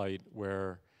that light,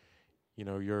 where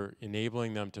you're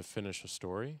enabling them to finish a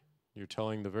story, you're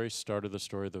telling the very start of the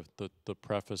story, the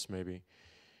preface maybe,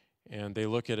 and they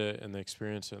look at it and they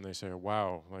experience it and they say,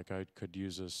 wow, like I could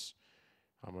use this.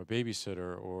 I'm a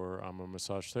babysitter, or I'm a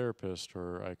massage therapist,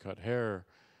 or I cut hair,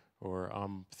 or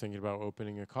I'm thinking about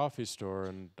opening a coffee store,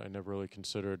 and I never really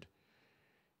considered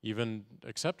even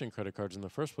accepting credit cards in the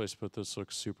first place, but this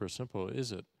looks super simple,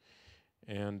 is it?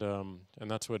 And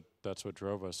that's what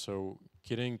drove us. So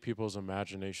getting people's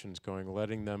imaginations going,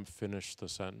 letting them finish the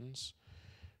sentence,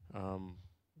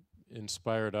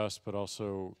 inspired us, but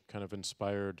also kind of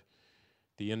inspired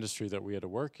the industry that we had to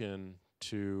work in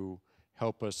to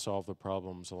help us solve the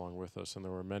problems along with us. And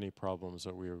there were many problems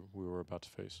that we were about to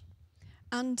face.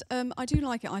 And I do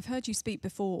like it. I've heard you speak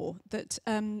before that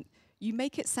you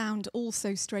make it sound all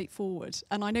so straightforward.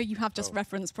 And I know you have just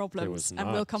referenced problems,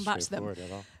 and we'll come back to them.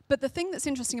 But the thing that's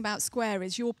interesting about Square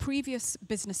is your previous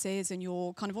businesses and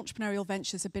your kind of entrepreneurial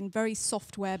ventures have been very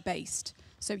software based.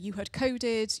 So you had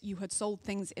coded, you had sold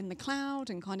things in the cloud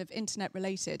and kind of internet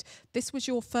related. This was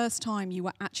your first time you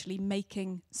were actually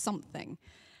making something.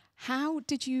 How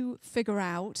did you figure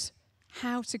out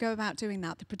how to go about doing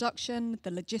that? The production, the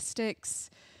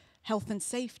logistics, health and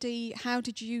safety. How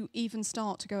did you even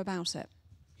start to go about it?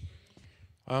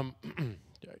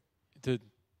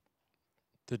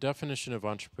 The definition of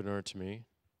entrepreneur to me,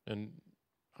 and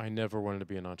I never wanted to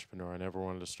be an entrepreneur. I never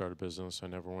wanted to start a business. I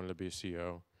never wanted to be a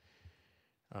CEO.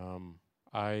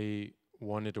 I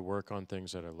wanted to work on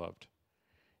things that I loved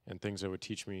and things that would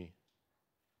teach me.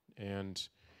 And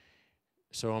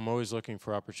so I'm always looking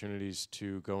for opportunities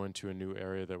to go into a new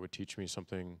area that would teach me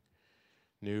something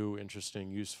new, interesting,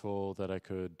 useful, that I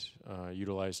could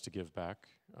utilize to give back.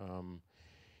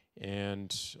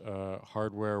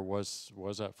 Hardware was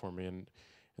that for me.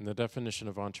 And the definition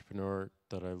of entrepreneur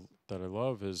that I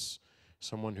love is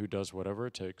someone who does whatever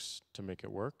it takes to make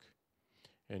it work,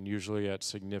 and usually at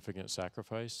significant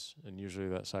sacrifice, and usually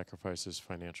that sacrifice is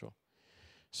financial.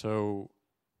 So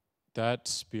that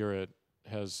spirit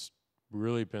has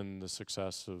really been the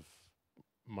success of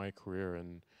my career.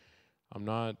 And I'm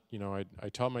not, I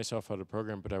taught myself how to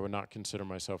program, but I would not consider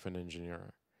myself an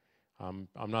engineer. I'm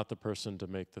not the person to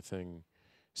make the thing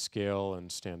scale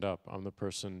and stand up. I'm the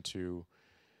person to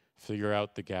figure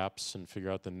out the gaps and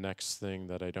figure out the next thing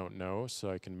that I don't know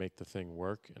so I can make the thing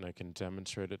work and I can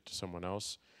demonstrate it to someone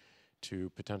else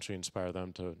to potentially inspire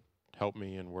them to help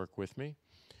me and work with me,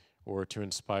 or to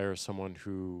inspire someone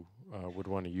who would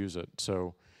want to use it.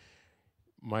 So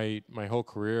my whole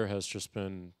career has just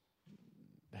been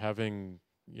having,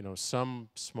 some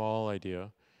small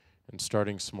idea and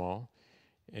starting small,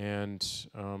 and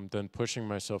then pushing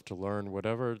myself to learn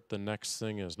whatever the next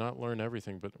thing is. Not learn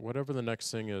everything, but whatever the next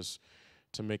thing is,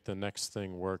 to make the next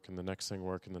thing work, and the next thing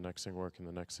work, and the next thing work, and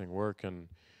the next thing work. And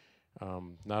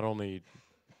not only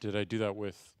did I do that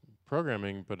with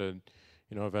programming, but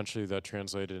eventually that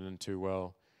translated into,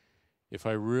 well, if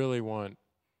I really want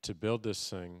to build this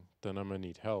thing, then I'm gonna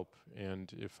need help.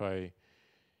 And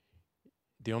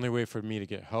the only way for me to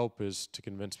get help is to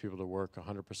convince people to work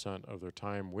 100% of their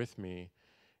time with me.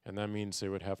 And that means they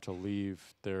would have to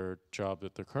leave their job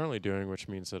that they're currently doing, which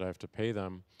means that I have to pay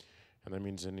them. And that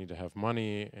means I need to have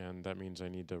money, and that means I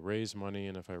need to raise money.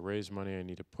 And if I raise money, I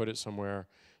need to put it somewhere.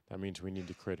 That means we need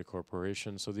to create a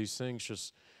corporation. So these things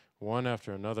just one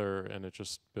after another, and it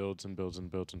just builds and builds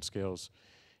and builds and scales.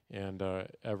 And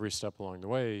every step along the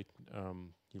way,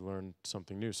 you learn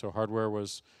something new. So hardware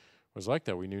was like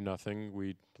that. We knew nothing.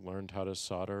 We learned how to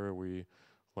solder. We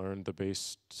learned the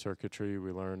base circuitry.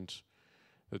 We learned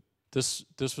that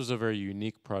this was a very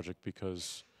unique project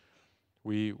because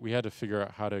we had to figure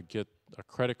out how to get a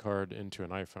credit card into an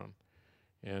iPhone.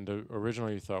 And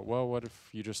originally you thought, well, what if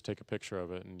you just take a picture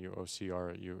of it and you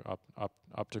OCR it, you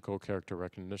optical character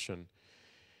recognition.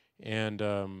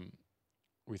 And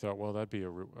we thought, well, that'd be a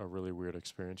really weird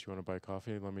experience. You want to buy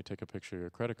coffee? Let me take a picture of your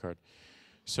credit card.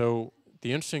 So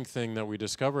the interesting thing that we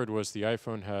discovered was the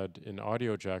iPhone had an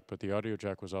audio jack, but the audio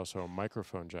jack was also a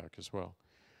microphone jack as well.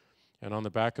 And on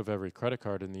the back of every credit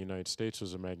card in the United States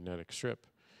was a magnetic strip.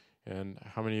 And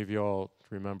how many of you all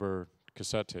remember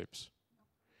cassette tapes?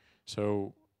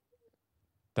 So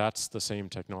that's the same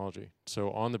technology.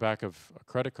 So on the back of a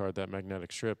credit card, that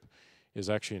magnetic strip is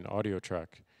actually an audio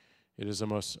track. It is the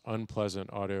most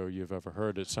unpleasant audio you've ever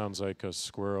heard. It sounds like a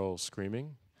squirrel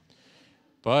screaming.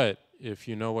 But if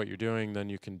you know what you're doing, then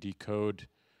you can decode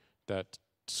that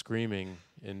screaming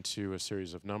into a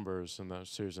series of numbers, and that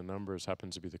series of numbers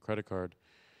happens to be the credit card.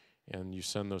 And you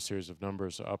send those series of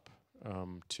numbers up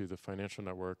to the financial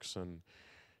networks, and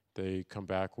they come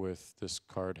back with, this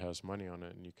card has money on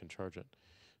it and you can charge it.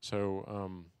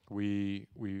 So we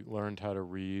learned how to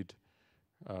read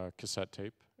cassette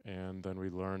tape, and then we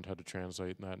learned how to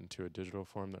translate that into a digital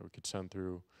form that we could send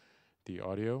through the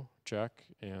audio jack,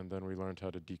 and then we learned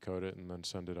how to decode it and then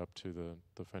send it up to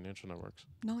the financial networks.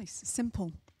 Nice,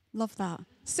 simple. Love that.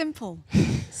 Simple.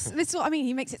 This is what I mean.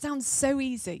 He makes it sound so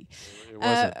easy.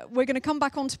 We're going to come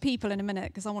back onto people in a minute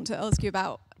because I want to ask you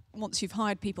about, once you've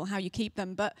hired people, how you keep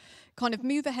them, but kind of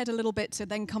move ahead a little bit to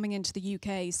then coming into the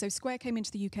UK. So Square came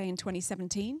into the UK in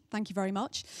 2017. Thank you very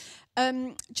much.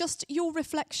 Just your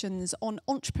reflections on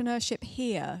entrepreneurship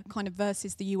here kind of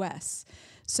versus the US.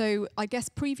 So I guess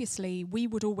previously we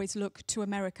would always look to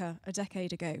America a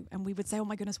decade ago and we would say, oh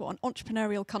my goodness, what an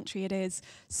entrepreneurial country it is.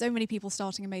 So many people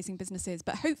starting amazing businesses.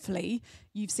 But hopefully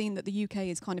you've seen that the UK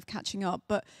is kind of catching up.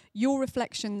 But your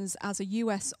reflections as a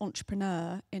US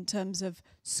entrepreneur in terms of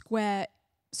Square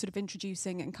sort of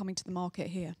introducing and coming to the market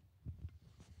here.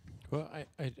 Well,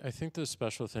 I think the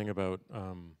special thing about,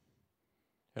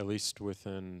 at least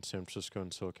within San Francisco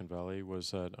and Silicon Valley,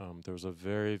 was that there was a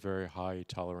very, very high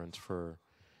tolerance for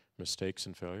mistakes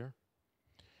and failure.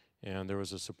 And there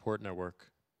was a support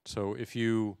network. So if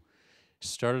you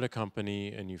started a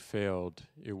company and you failed,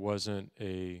 it wasn't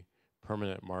a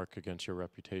permanent mark against your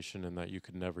reputation and that you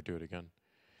could never do it again.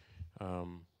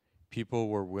 People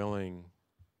were willing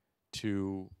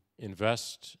to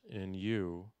invest in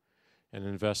you and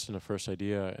invest in a first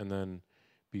idea and then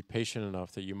be patient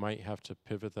enough that you might have to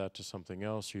pivot that to something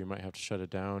else, or you might have to shut it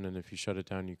down, and if you shut it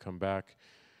down, you come back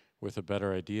with a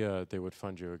better idea, they would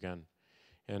fund you again.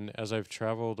 And as I've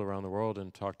traveled around the world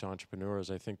and talked to entrepreneurs,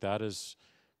 I think that has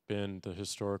been the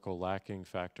historical lacking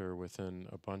factor within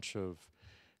a bunch of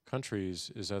countries,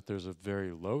 is that there's a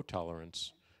very low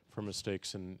tolerance for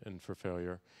mistakes and for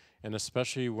failure, and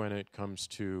especially when it comes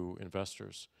to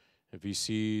investors. The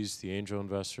VCs, the angel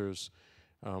investors,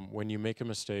 when you make a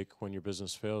mistake, when your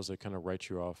business fails, they kind of write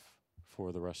you off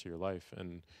for the rest of your life,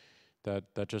 and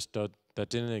that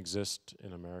didn't exist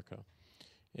in America.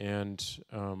 And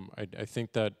I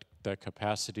think that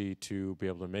capacity to be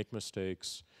able to make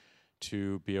mistakes,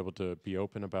 to be able to be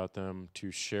open about them,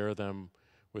 to share them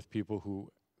with people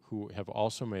who have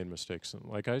also made mistakes. And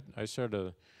like I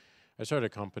started a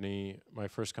company, my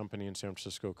first company in San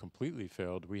Francisco completely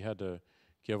failed. We had to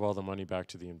give all the money back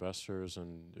to the investors,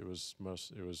 and it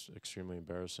was extremely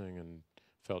embarrassing and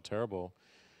felt terrible.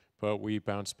 But we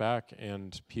bounced back,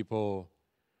 and people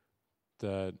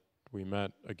that we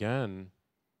met again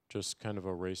just kind of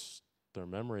erased their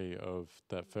memory of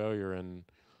that failure and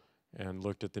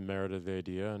looked at the merit of the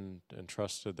idea and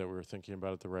trusted that we were thinking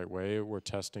about it the right way. We're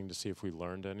testing to see if we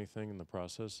learned anything in the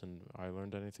process, and I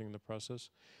learned anything in the process.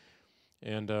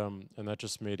 And that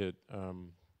just made it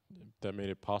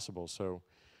possible. So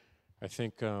I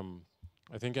think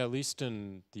at least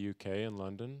in the UK and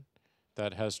London,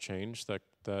 that has changed.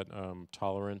 That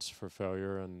tolerance for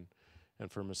failure and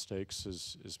for mistakes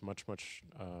is much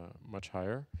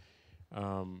higher,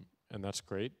 and that's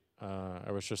great.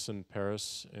 I was just in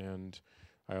Paris, and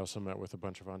I also met with a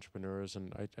bunch of entrepreneurs,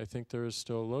 and I think there is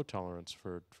still low tolerance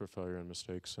for failure and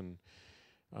mistakes, and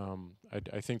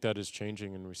I think that is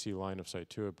changing, and we see line of sight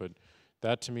to it. But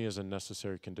that to me is a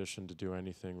necessary condition to do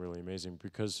anything really amazing,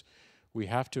 because we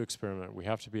have to experiment, we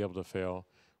have to be able to fail,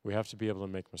 we have to be able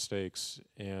to make mistakes,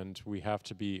 and we have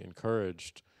to be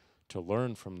encouraged to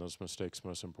learn from those mistakes,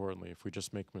 most importantly. If we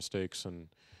just make mistakes and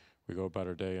we go about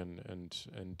our day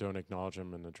and don't acknowledge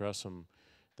them and address them,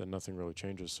 then nothing really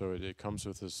changes. So it comes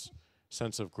with this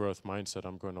sense of growth mindset.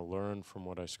 I'm going to learn from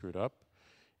what I screwed up,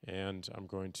 and I'm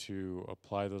going to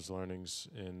apply those learnings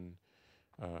in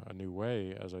a new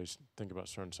way as I think about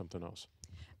starting something else.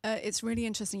 It's really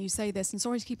interesting you say this, and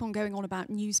sorry to keep on going on about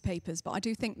newspapers, but I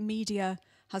do think media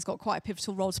has got quite a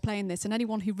pivotal role to play in this. And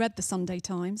anyone who read the Sunday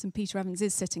Times, and Peter Evans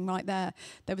is sitting right there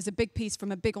was a big piece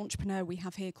from a big entrepreneur we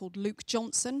have here called Luke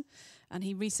Johnson, and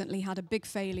he recently had a big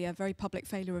failure, very public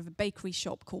failure of a bakery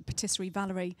shop called Patisserie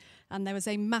Valerie, and there was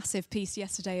a massive piece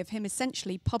yesterday of him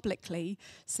essentially publicly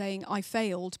saying, I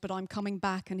failed, but I'm coming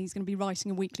back, and he's going to be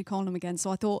writing a weekly column again. So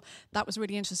I thought that was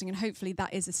really interesting, and hopefully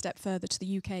that is a step further to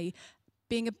the UK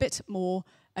being a bit more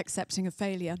accepting of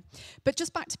failure. But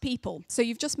just back to people. So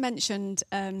you've just mentioned,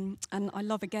 and I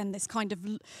love again this kind of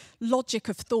logic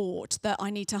of thought that I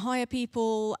need to hire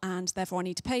people and therefore I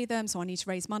need to pay them, so I need to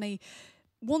raise money.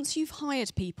 Once you've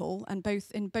hired people, and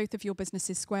in both of your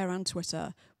businesses, Square and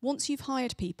Twitter, once you've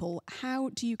hired people, how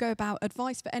do you go about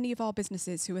advice for any of our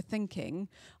businesses who are thinking,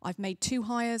 I've made 2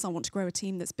 hires, I want to grow a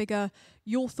team that's bigger,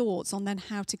 your thoughts on then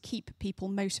how to keep people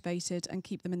motivated and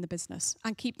keep them in the business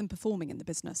and keep them performing in the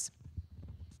business?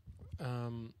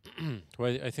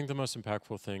 Well, I think the most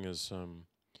impactful thing is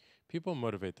people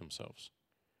motivate themselves.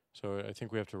 So I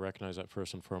think we have to recognize that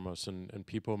first and foremost, and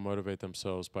people motivate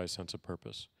themselves by a sense of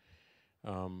purpose.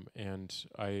 And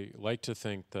I like to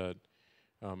think that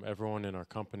everyone in our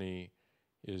company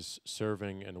is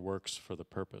serving and works for the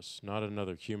purpose, not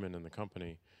another human in the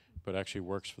company, but actually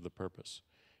works for the purpose.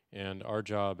 And our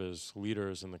job as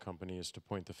leaders in the company is to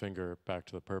point the finger back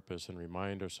to the purpose and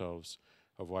remind ourselves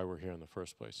of why we're here in the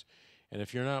first place. And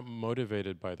if you're not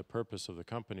motivated by the purpose of the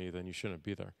company, then you shouldn't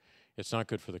be there. It's not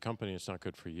good for the company, it's not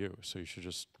good for you. So you should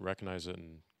just recognize it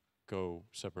and go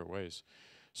separate ways.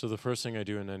 So the first thing I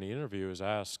do in any interview is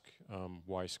ask,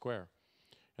 why Square?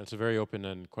 And it's a very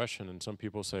open-ended question, and some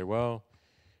people say, well,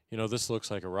 you know, this looks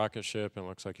like a rocket ship, and it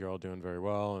looks like you're all doing very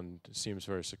well, and it seems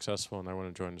very successful, and I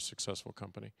want to join a successful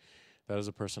company. That is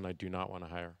a person I do not want to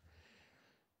hire.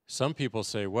 Some people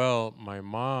say, well, my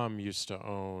mom used to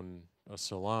own a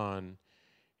salon,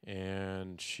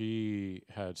 and she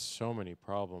had so many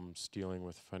problems dealing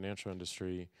with the financial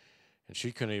industry, and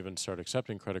she couldn't even start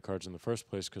accepting credit cards in the first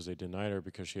place because they denied her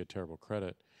because she had terrible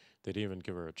credit. They didn't even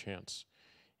give her a chance.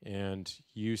 And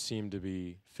you seem to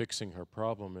be fixing her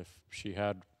problem. If she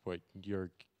had what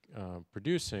you're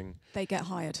producing, They get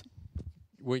hired.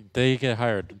 They get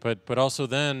hired. But also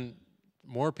then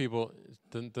more people,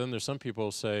 then there's some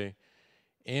people say,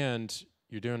 and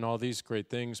you're doing all these great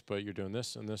things, but you're doing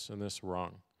this and this and this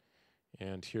wrong.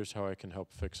 And here's how I can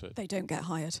help fix it. They don't get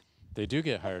hired. They do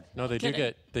get hired. No, they do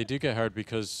get hired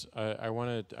because I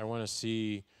want to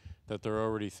see that they're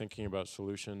already thinking about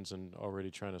solutions and already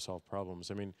trying to solve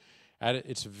problems. I mean, at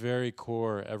its very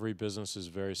core, every business is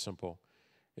very simple.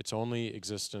 Its only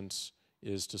existence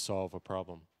is to solve a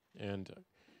problem. And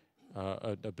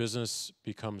a business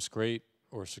becomes great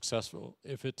or successful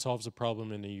if it solves a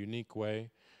problem in a unique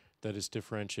way that is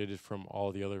differentiated from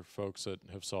all the other folks that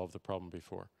have solved the problem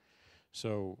before.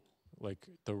 So like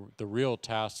the real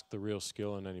task, the real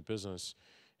skill in any business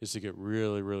is to get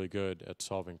really, really good at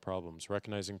solving problems,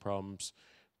 recognizing problems,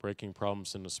 breaking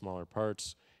problems into smaller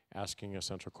parts, asking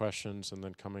essential questions, and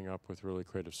then coming up with really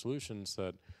creative solutions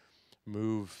that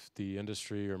move the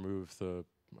industry or move the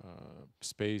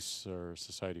space or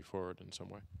society forward in some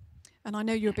way. And I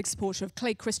know you're a big supporter of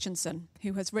Clay Christensen,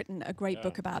 who has written a great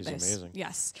book about he's this. Amazing.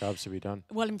 Yes. Jobs to be done.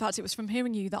 Well, in fact, it was from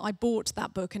hearing you that I bought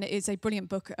that book, and it is a brilliant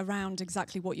book around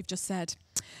exactly what you've just said.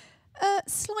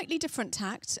 Slightly different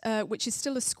tact, which is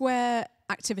still a Square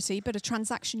activity, but a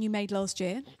transaction you made last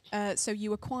year. So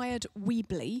you acquired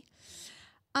Weebly.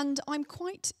 And I'm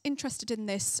quite interested in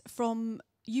this from,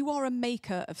 you are a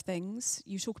maker of things.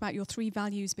 You talk about your 3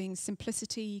 values being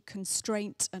simplicity,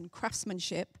 constraint, and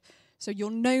craftsmanship. So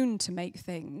you're known to make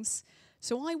things.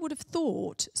 So I would have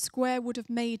thought Square would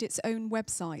have made its own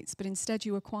websites, but instead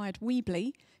you acquired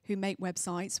Weebly, who make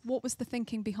websites. What was the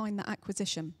thinking behind that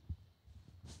acquisition?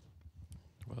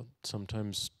 Well,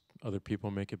 sometimes other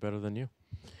people make it better than you.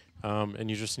 And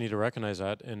you just need to recognize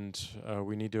that, and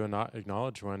we need to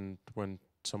acknowledge when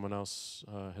someone else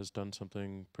has done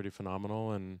something pretty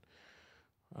phenomenal, and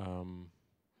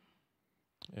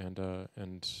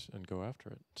go after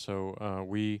it. So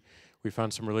we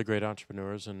found some really great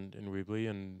entrepreneurs in Weebly,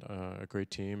 and a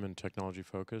great team and technology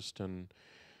focused, and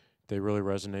they really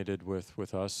resonated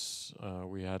with us.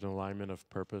 We had an alignment of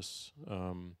purpose,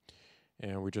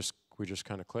 and we just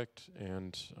kind of clicked.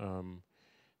 And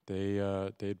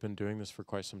they'd been doing this for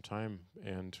quite some time,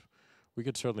 and we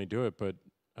could certainly do it, but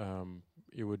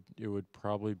it would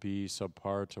probably be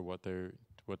subpar to what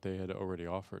they had already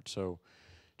offered. So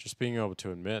just being able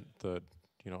to admit that,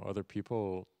 other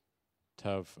people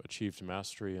have achieved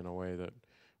mastery in a way that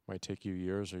might take you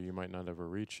years or you might not ever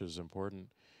reach is important.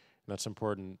 And that's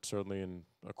important certainly in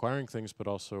acquiring things, but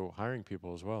also hiring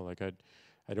people as well. Like I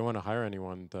don't want to hire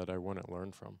anyone that I wouldn't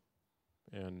learn from,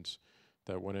 and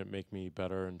that wouldn't make me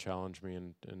better and challenge me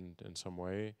in some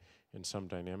way, in some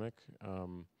dynamic.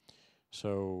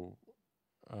 So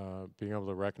being able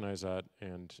to recognize that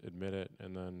and admit it,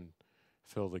 and then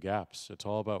fill the gaps. It's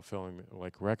all about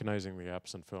recognizing the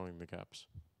gaps and filling the gaps.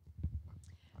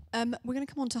 We're going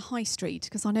to come on to High Street,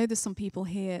 because I know there's some people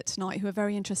here tonight who are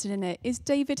very interested in it. Is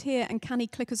David here, and can he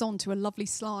click us on to a lovely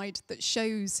slide that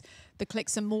shows the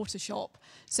Clicks and Mortar shop?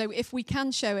 So if we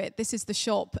can show it, this is the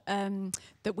shop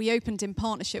that we opened in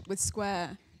partnership with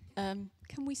Square.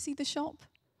 Can we see the shop?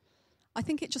 I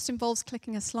think it just involves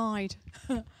clicking a slide.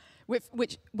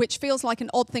 Which feels like an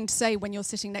odd thing to say when you're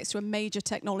sitting next to a major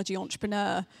technology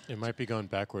entrepreneur. It might be going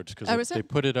backwards, because they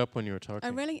put it up when you were talking.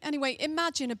 Oh, really? Anyway,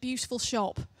 imagine a beautiful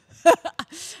shop.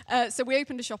 So we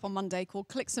opened a shop on Monday called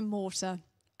Clicks and Mortar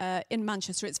in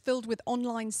Manchester. It's filled with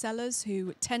online sellers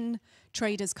 10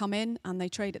 traders come in and they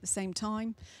trade at the same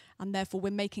time. And therefore,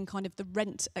 we're making kind of the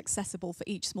rent accessible for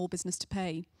each small business to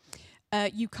pay.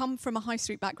 You come from a high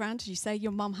street background, as you say,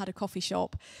 your mum had a coffee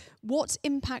shop. What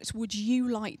impact would you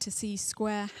like to see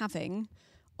Square having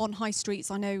on high streets?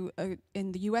 I know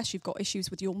in the US you've got issues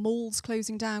with your malls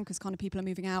closing down because kind of people are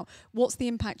moving out. What's the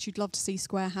impact you'd love to see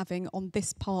Square having on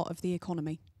this part of the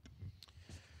economy?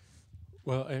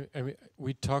 Well, I mean,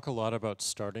 we talk a lot about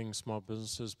starting small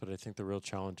businesses, but I think the real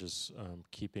challenge is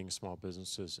keeping small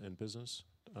businesses in business.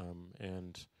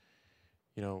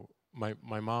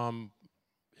 My mom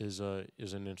is an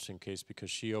interesting case, because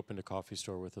she opened a coffee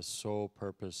store with the sole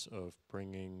purpose of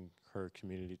bringing her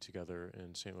community together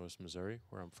in St. Louis, Missouri,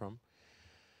 where I'm from.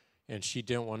 And she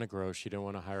didn't want to grow. She didn't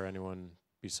want to hire anyone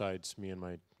besides me and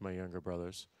my younger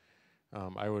brothers.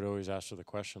 I would always ask her the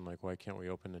question, like, why can't we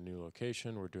open a new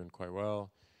location? We're doing quite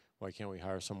well. Why can't we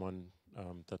hire someone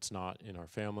that's not in our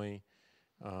family?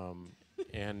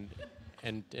 And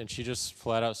she just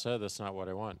flat out said, that's not what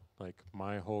I want. Like,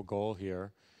 my whole goal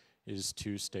here is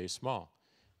to stay small,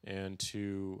 and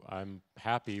I'm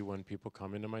happy when people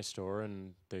come into my store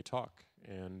and they talk.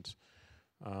 And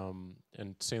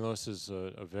St. Louis is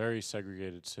a very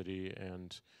segregated city,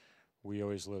 and we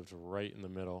always lived right in the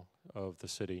middle of the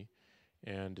city,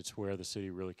 and it's where the city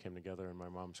really came together. And my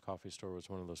mom's coffee store was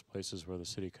one of those places where the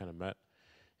city kind of met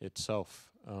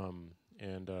itself,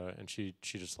 and she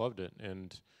just loved it,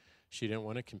 and she didn't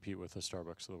want to compete with the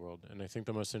Starbucks of the world. And I think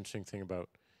the most interesting thing about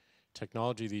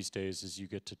technology these days is you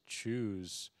get to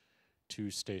choose to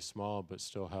stay small but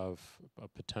still have a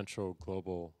potential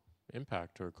global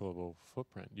impact or global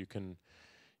footprint. You can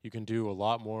do a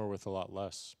lot more with a lot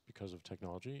less because of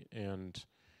technology, and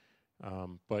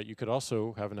but you could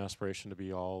also have an aspiration to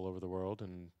be all over the world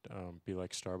and be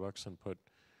like Starbucks and put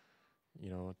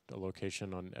a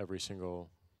location on every single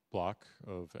block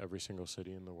of every single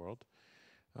city in the world.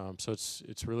 So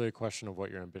it's really a question of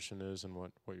what your ambition is and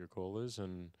what your goal is.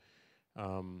 And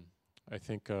I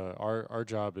think our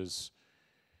job is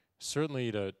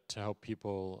certainly to help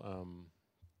people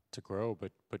to grow,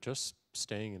 but just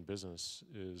staying in business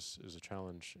is a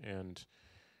challenge. And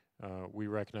we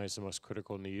recognize the most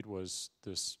critical need was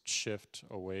this shift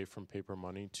away from paper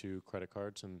money to credit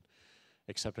cards, and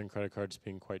accepting credit cards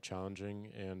being quite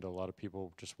challenging, and a lot of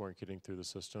people just weren't getting through the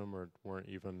system or weren't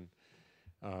even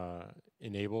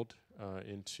enabled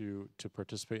to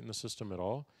participate in the system at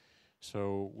all.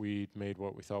 So we made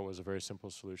what we thought was a very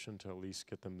simple solution to at least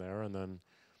get them there, and then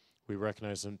we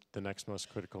recognized the next most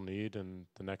critical need and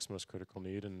the next most critical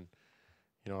need, and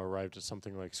arrived at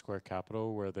something like Square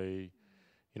Capital, where they,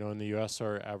 in the US,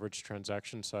 our average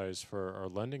transaction size for our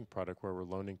lending product, where we're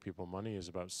loaning people money, is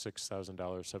about $6,000,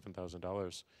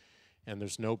 $7,000. And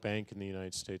there's no bank in the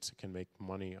United States that can make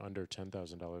money under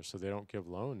 $10,000, so they don't give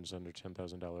loans under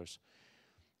 $10,000.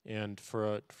 And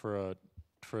for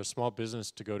a small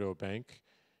business to go to a bank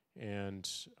and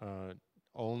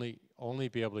only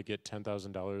be able to get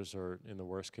 $10,000, or in the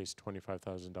worst case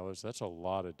 $25,000, that's a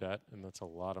lot of debt and that's a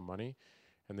lot of money,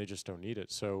 and they just don't need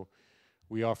it. So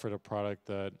we offered a product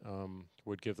that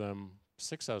would give them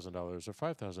 $6,000 or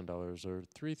 $5,000 or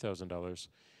 $3,000.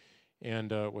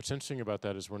 And what's interesting about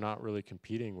that is we're not really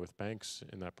competing with banks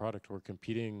in that product. We're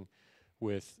competing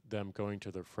with them going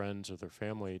to their friends or their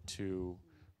family to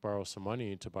borrow some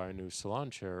money to buy a new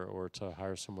salon chair or to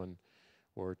hire someone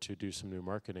or to do some new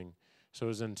marketing. So it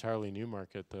was an entirely new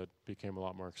market that became a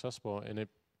lot more accessible, and it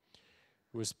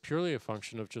was purely a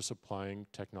function of just applying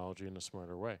technology in a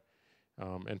smarter way,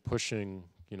 and pushing,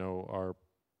 our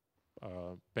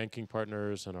banking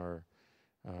partners and our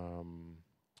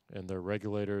and their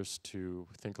regulators to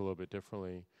think a little bit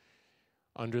differently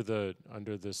under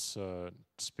this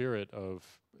spirit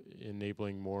of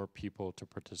enabling more people to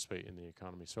participate in the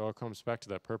economy. So it all comes back to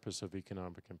that purpose of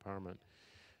economic empowerment.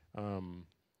 I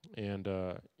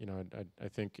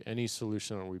think any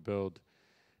solution that we build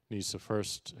needs to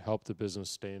first help the business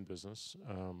stay in business,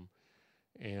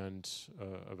 and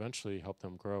eventually help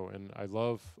them grow. And I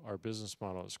love our business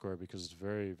model at Square because it's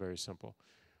very, very simple.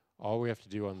 All we have to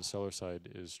do on the seller side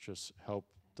is just help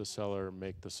the seller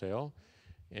make the sale.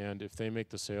 And if they make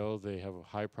the sale, they have a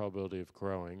high probability of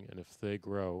growing. And if they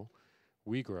grow,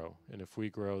 we grow. And if we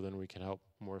grow, then we can help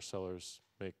more sellers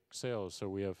make sales. So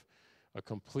we have a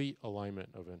complete alignment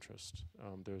of interest.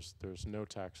 There's no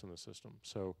tax in the system.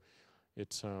 So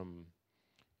it's a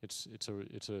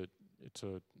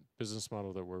business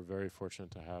model that we're very fortunate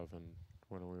to have, and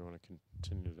when we want to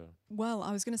continue to. Well,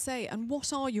 I was going to say, and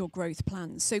what are your growth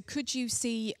plans? So could you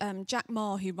see, Jack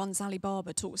Ma, who runs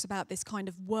Alibaba, talks about this kind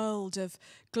of world of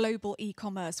global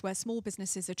e-commerce where small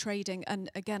businesses are trading. And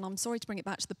again, I'm sorry to bring it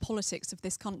back to the politics of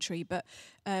this country, but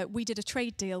we did a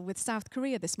trade deal with South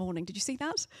Korea this morning. Did you see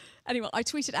that? Anyway, I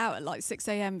tweeted out at like 6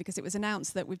 a.m. because it was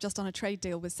announced that we've just done a trade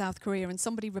deal with South Korea, and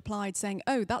somebody replied saying,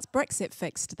 "Oh, that's Brexit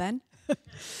fixed then."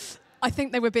 I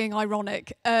think they were being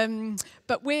ironic.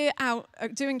 But we're out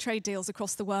doing trade deals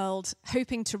across the world,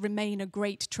 hoping to remain a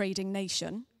great trading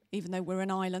nation, even though we're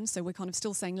an island, so we're kind of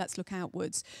still saying, let's look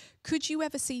outwards. Could you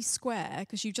ever see Square,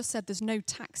 because you just said there's no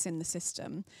tax in the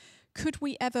system, could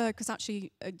we ever, because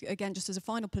actually, again, just as a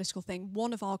final political thing,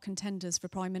 one of our contenders for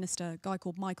Prime Minister, a guy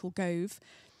called Michael Gove,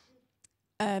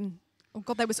 oh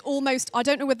God, there was almost, I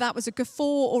don't know whether that was a guffaw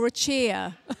or a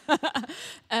cheer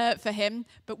for him,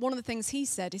 but one of the things he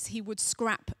said is he would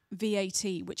scrap VAT,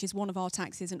 which is one of our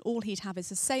taxes, and all he'd have is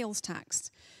a sales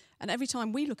tax. And every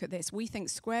time we look at this, we think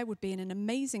Square would be in an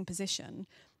amazing position,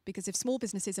 because if small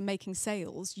businesses are making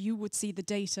sales, you would see the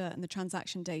data and the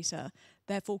transaction data.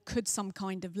 Therefore, could some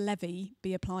kind of levy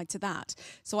be applied to that?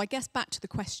 So I guess back to the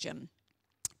question,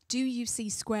 do you see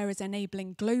Square as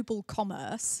enabling global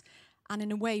commerce? And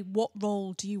in a way, what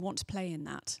role do you want to play in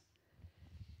that?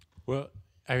 Well,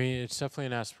 I mean, it's definitely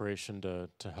an aspiration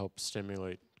to help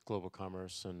stimulate global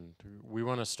commerce, and we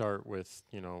want to start with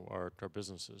our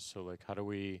businesses. So like, how do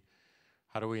we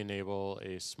enable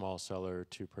a small seller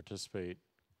to participate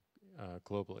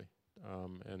globally?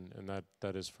 And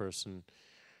that is first. And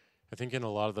I think in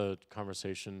a lot of the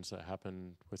conversations that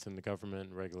happen within the government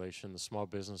and regulation, the small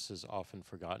business is often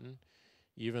forgotten,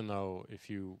 even though if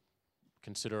you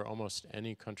consider almost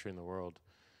any country in the world,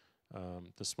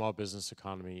 the small business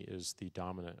economy is the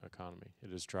dominant economy.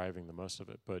 It is driving the most of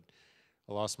it, but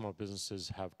a lot of small businesses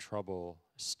have trouble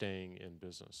staying in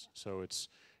business. So it's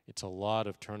a lot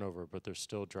of turnover, but they're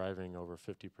still driving over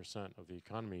 50% of the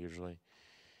economy usually.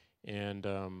 And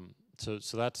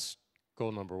so that's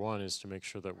goal number one, is to make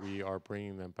sure that we are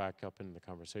bringing them back up in the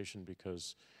conversation,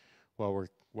 because while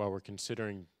we're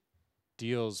considering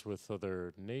deals with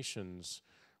other nations,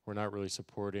 we're not really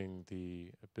supporting the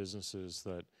businesses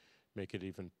that make it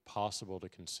even possible to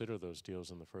consider those deals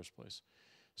in the first place.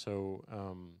 So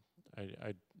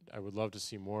I would love to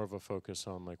see more of a focus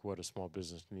on like what a small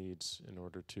business needs in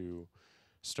order to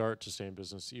start to stay in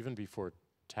business, even before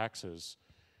taxes.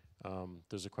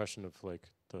 There's a question of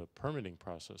like the permitting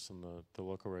process and the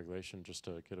local regulation just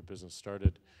to get a business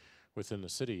started within the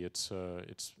city. It's a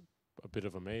bit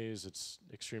of a maze. It's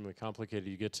extremely complicated.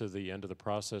 You get to the end of the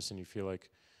process and you feel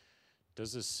like,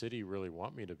 does this city really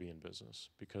want me to be in business?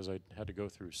 Because I had to go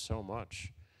through so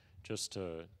much just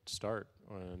to start,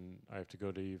 and I have to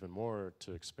go to even more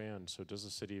to expand. So does the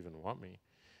city even want me?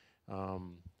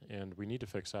 And we need to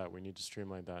fix that. We need to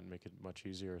streamline that and make it much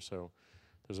easier. So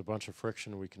there's a bunch of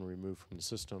friction we can remove from the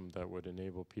system that would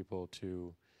enable people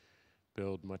to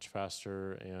build much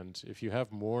faster. And if you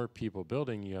have more people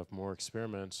building, you have more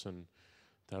experiments, and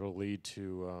that'll lead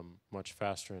to much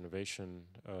faster innovation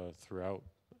throughout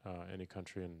any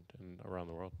country and around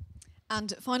the world.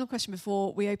 And final question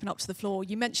before we open up to the floor.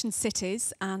 You mentioned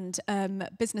cities and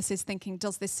businesses thinking,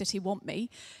 does this city want me?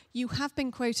 You have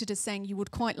been quoted as saying you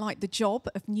would quite like the job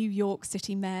of New York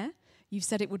City Mayor. You've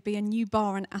said it would be a new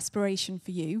bar and aspiration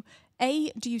for you.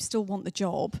 A, do you still want the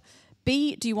job?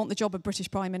 B, do you want the job of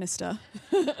British Prime Minister?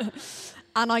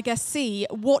 And I guess C,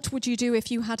 what would you do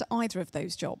if you had either of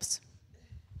those jobs?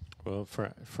 Well,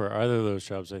 for either of those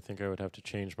jobs, I think I would have to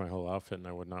change my whole outfit, and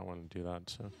I would not want to do that.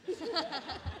 So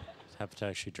have to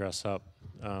actually dress up.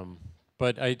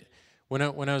 But when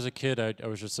I was a kid, I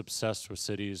was just obsessed with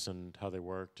cities and how they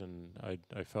worked, and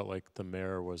I felt like the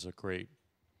mayor was a great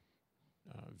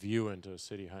view into a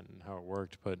city and how it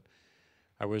worked. But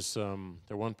I was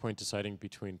at one point deciding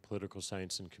between political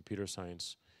science and computer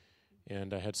science,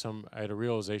 and I had a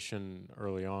realization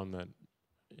early on that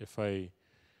if I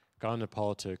got into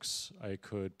politics, I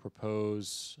could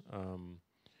propose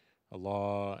a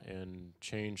law and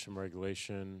change some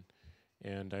regulation,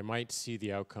 and I might see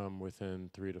the outcome within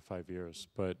 3 to 5 years.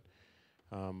 But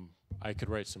I could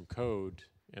write some code,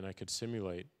 and I could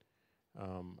simulate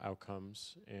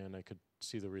outcomes, and I could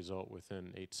see the result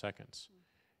within 8 seconds.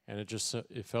 And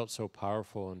it felt so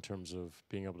powerful in terms of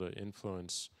being able to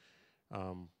influence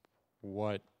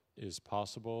what is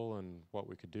possible and what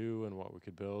we could do and what we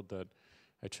could build, that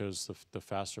I chose the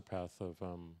faster path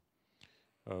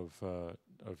of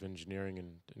engineering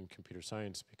and computer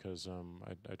science, because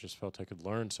I just felt I could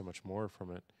learn so much more from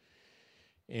it.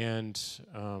 And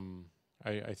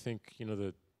I think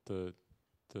the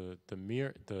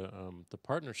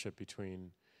partnership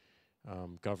between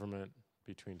government,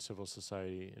 between civil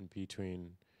society, and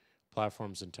between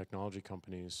platforms and technology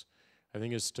companies, I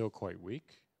think is still quite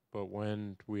weak. But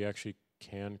when we actually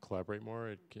can collaborate more,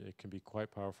 it can be quite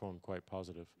powerful and quite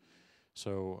positive.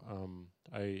 So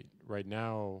right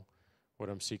now, what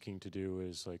I'm seeking to do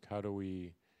is like, how do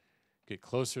we get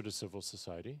closer to civil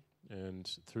society? And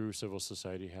through civil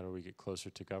society, how do we get closer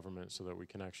to government so that we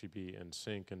can actually be in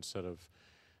sync instead of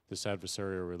this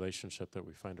adversarial relationship that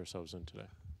we find ourselves in today?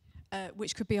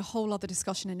 Which could be a whole other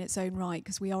discussion in its own right,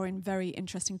 because we are in very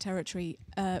interesting territory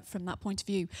from that point of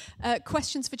view.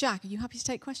 Questions for Jack? Are you happy to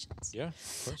take questions? Yeah,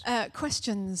 of course.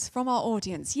 Questions from our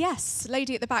audience? Yes,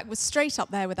 lady at the back was straight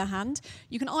up there with her hand.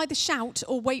 You can either shout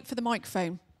or wait for the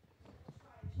microphone.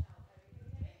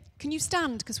 Can you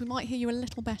stand? Because we might hear you a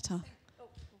little better.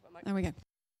 There we go.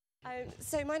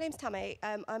 So my name's Tammy.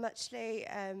 I'm actually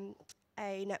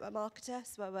a network marketer,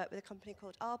 so I work with a company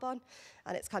called Arbon,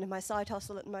 and it's kind of my side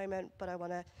hustle at the moment, but I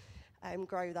want to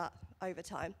grow that over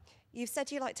time. You've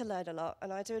said you like to learn a lot,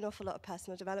 and I do an awful lot of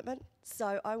personal development,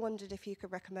 so I wondered if you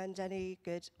could recommend any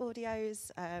good audios,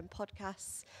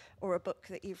 podcasts, or a book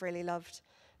that you've really loved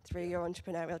through your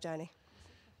entrepreneurial journey.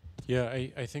 Yeah,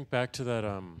 I think back to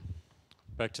that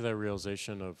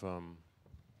realization of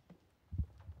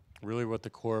really what the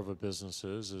core of a business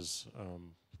is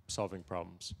solving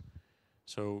problems.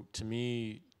 So to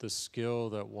me, the skill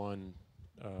that one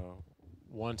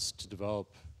wants to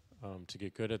develop to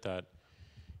get good at that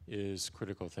is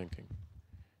critical thinking.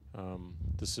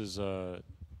 This is there's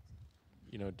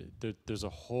a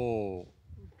whole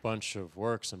bunch of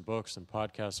works and books and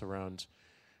podcasts around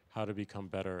how to become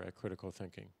better at critical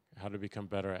thinking, how to become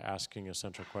better at asking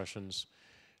essential questions,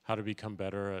 how to become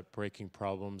better at breaking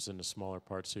problems into smaller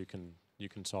parts so you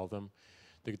can solve them.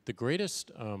 The greatest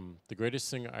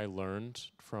thing I learned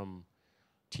from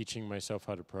teaching myself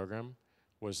how to program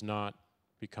was not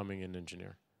becoming an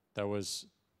engineer. That was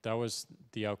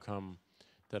the outcome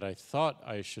that I thought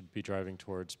I should be driving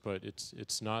towards, but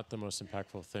it's not the most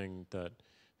impactful thing that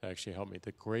actually helped me.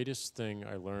 The greatest thing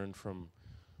I learned from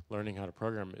learning how to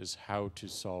program is how to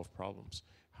solve problems,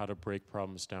 how to break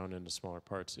problems down into smaller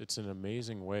parts. It's an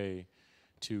amazing way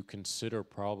to consider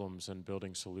problems and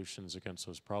building solutions against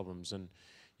those problems. And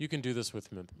you can do this with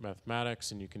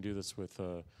mathematics, and you can do this with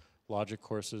logic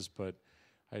courses, but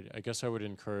I guess I would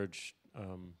encourage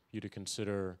you to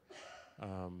consider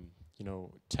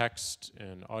text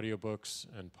and audiobooks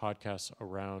and podcasts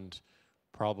around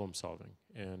problem solving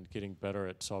and getting better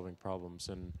at solving problems.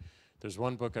 And there's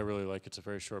one book I really like. It's a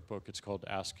very short book. It's called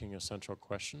Asking Essential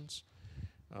Questions.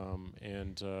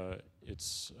 It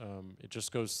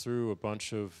just goes through a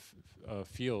bunch of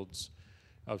fields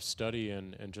of study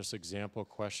and just example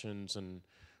questions and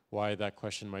why that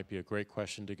question might be a great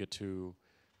question to get to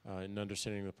in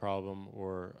understanding the problem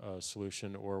or a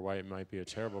solution, or why it might be a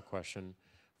terrible question,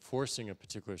 forcing a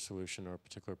particular solution or a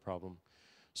particular problem.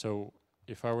 So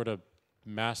if I were to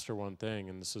master one thing,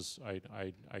 and this is,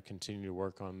 I continue to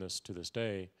work on this to this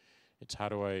day, it's how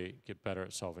do I get better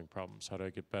at solving problems? How do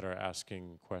I get better at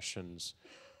asking questions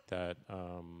that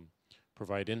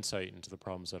provide insight into the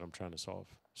problems that I'm trying to solve?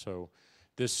 So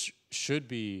this should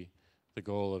be the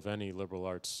goal of any liberal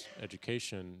arts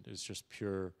education, is just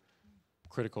pure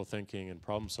critical thinking and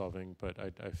problem solving, but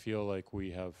I feel like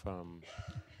we have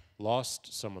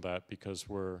lost some of that because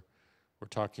we're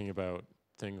talking about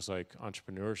things like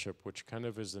entrepreneurship, which kind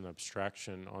of is an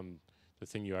abstraction on the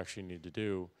thing you actually need to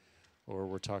do, or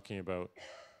we're talking about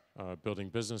building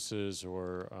businesses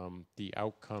or the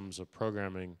outcomes of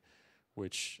programming,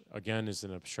 which again is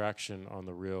an abstraction on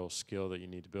the real skill that you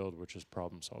need to build, which is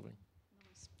problem solving.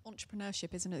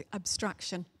 Entrepreneurship is an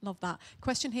abstraction. Love that.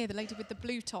 Question here, the lady with the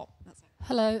blue top. That's it.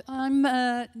 Hello, I'm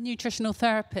a nutritional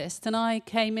therapist, and I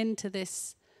came into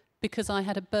this because I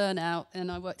had a burnout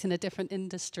and I worked in a different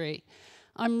industry.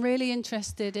 I'm really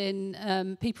interested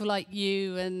in people like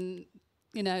you and,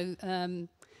 you know,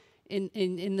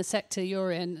 in the sector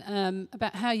you're in,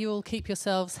 about how you all keep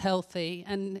yourselves healthy.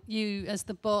 And you, as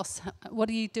the boss, what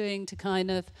are you doing to kind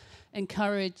of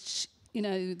encourage, you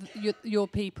know, your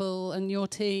people and your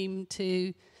team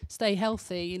to stay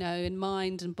healthy, you know, in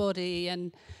mind and body,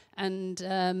 and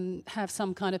have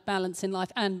some kind of balance in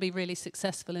life and be really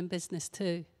successful in business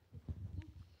too?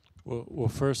 Well,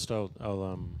 first I'll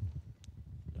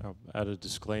add a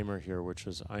disclaimer here, which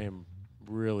is I am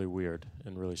really weird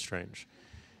and really strange.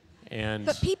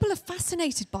 But people are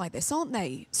fascinated by this, aren't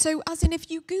they? So, as in, if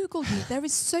you Google you, there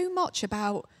is so much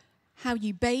about how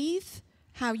you bathe,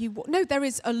 how you... No, there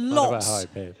is a lot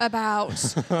about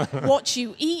what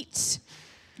you eat.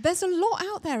 There's a lot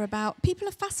out there about... People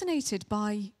are fascinated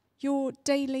by your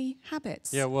daily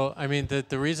habits. Yeah, well, I mean,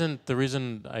 the reason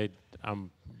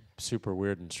I'm super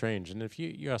weird and strange, and if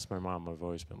you ask my mom, I've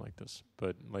always been like this,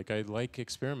 but like I like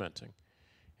experimenting.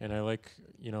 And I like,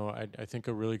 you know, I think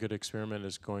a really good experiment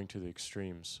is going to the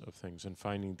extremes of things and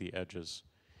finding the edges.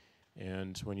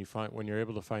 And when you're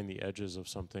able to find the edges of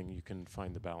something, you can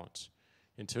find the balance.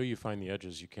 Until you find the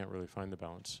edges, you can't really find the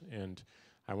balance. And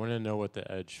I want to know what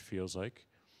the edge feels like.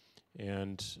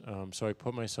 And so I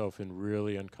put myself in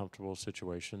really uncomfortable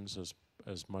situations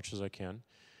as much as I can,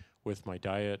 with my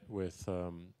diet, with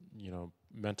you know,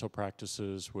 mental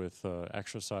practices, with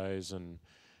exercise and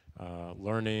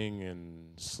learning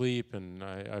and sleep, and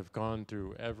I've gone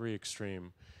through every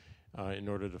extreme in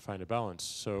order to find a balance.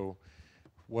 So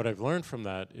what I've learned from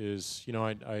that is, you know,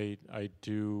 I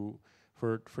do,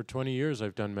 for 20 years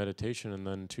I've done meditation, and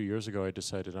then 2 years ago I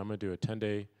decided I'm going to do a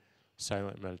 10-day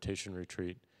silent meditation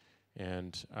retreat.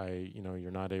 And you know,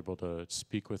 you're not able to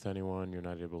speak with anyone, you're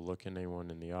not able to look anyone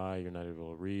in the eye, you're not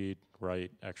able to read,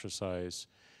 write, exercise.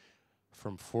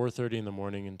 From 4:30 in the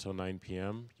morning until 9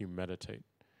 p.m., you meditate.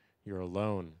 You're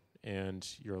alone, and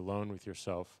you're alone with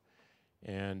yourself,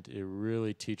 and it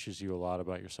really teaches you a lot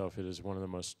about yourself. It is one of the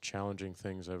most challenging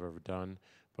things I've ever done,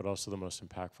 but also the most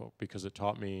impactful, because it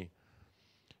taught me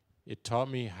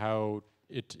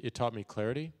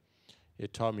clarity,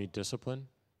 it taught me discipline,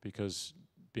 because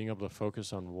being able to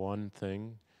focus on one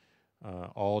thing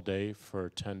all day for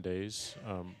 10 days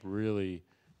really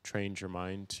trains your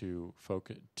mind to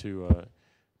focus, to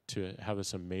have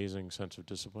this amazing sense of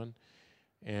discipline.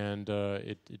 And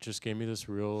it just gave me this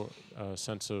real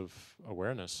sense of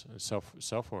awareness,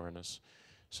 self-awareness.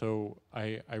 So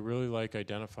I really like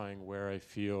identifying where I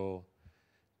feel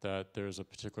that there's a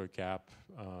particular gap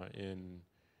in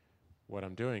what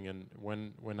I'm doing. And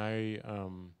when I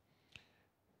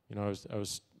you know, I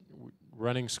was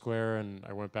running Square, and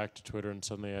I went back to Twitter, and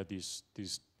suddenly I had these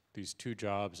 2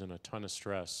 jobs and a ton of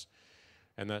stress,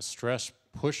 and that stress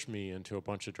pushed me into a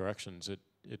bunch of directions. It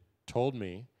told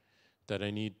me that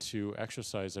I need to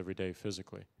exercise every day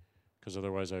physically, because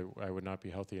otherwise I would not be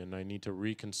healthy, and I need to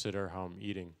reconsider how I'm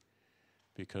eating,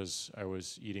 because I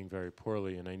was eating very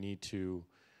poorly, and I need to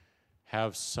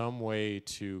have some way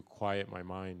to quiet my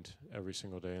mind every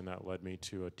single day, and that led me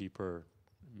to a deeper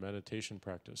meditation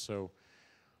practice. So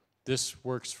this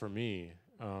works for me,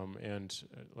 and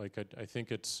like I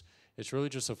think it's really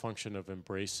just a function of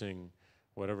embracing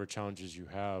whatever challenges you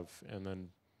have, and then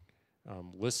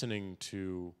listening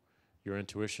to your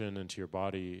intuition and to your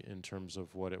body in terms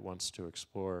of what it wants to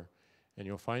explore, and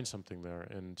you'll find something there.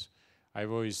 And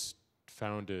I've always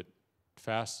found it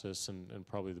fastest and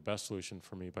probably the best solution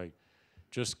for me by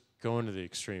just going to the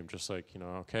extreme, just like,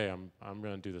 okay, I'm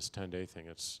going to do this 10-day thing.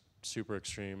 It's super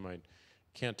extreme. I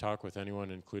can't talk with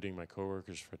anyone, including my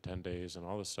coworkers, for 10 days, and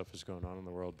all this stuff is going on in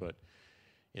the world. But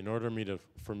in order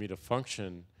for me to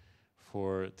function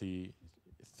for the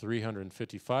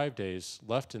 355 days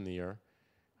left in the year,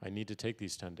 I need to take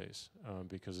these 10 days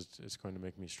because it's going to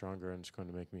make me stronger and it's going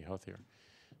to make me healthier.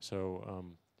 So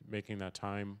making that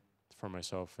time for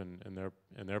myself and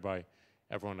thereby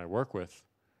everyone I work with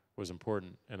was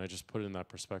important, and I just put it in that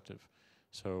perspective.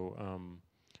 So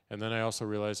and then I also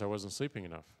realized I wasn't sleeping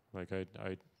enough. Like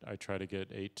I try to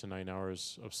get 8 to 9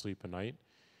 hours of sleep a night,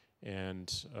 and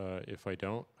if I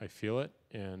don't, I feel it,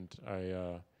 and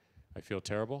I feel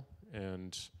terrible,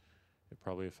 and it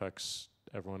probably affects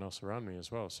everyone else around me as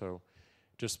well. So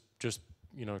just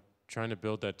trying to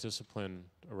build that discipline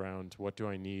around what do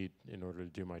I need in order to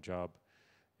do my job,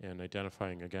 and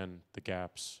identifying again the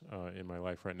gaps in my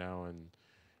life right now,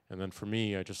 and then for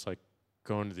me, I just like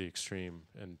going to the extreme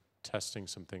and testing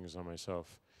some things on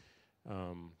myself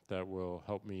that will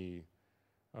help me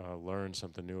learn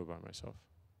something new about myself.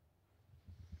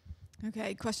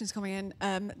 Okay, questions coming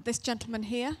in. This gentleman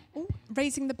here,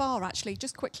 raising the bar actually,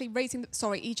 just quickly raising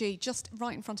sorry, EG, just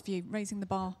right in front of you, raising the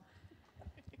bar.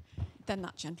 Then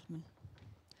that gentleman.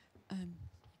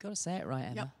 You've got to say it right,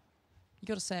 Emma. Yep. You've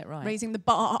got to say it right. Raising the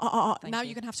bar. Thank Now you.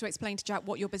 you're going to have to explain to Jack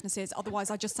what your business is, otherwise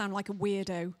I just sound like a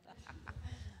weirdo.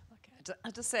 Okay,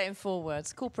 I'll just say it in 4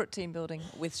 words. Corporate team building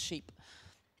with sheep.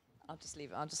 I'll just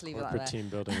leave it like that. Corporate team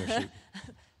building with sheep.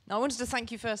 Now, I wanted to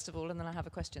thank you first of all, and then I have a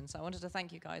question. So I wanted to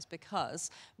thank you guys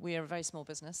because we are a very small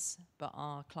business, but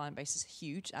our client base is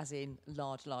huge, as in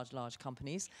large, large, large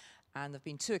companies. And there have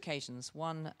been 2 occasions.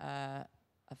 One, a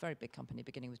very big company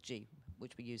beginning with G,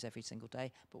 which we use every single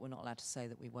day, but we're not allowed to say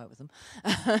that we work with them.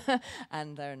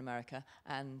 And they're in America,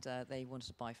 and they wanted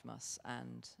to buy from us,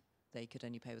 and they could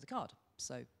only pay with a card.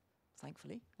 So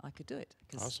thankfully, I could do it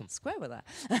because Awesome. Square were there,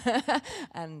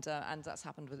 and that's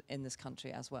happened in this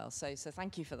country as well. So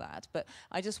thank you for that. But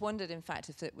I just wondered, in fact,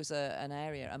 if it was an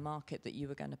area, a market that you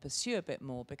were going to pursue a bit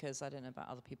more, because I don't know about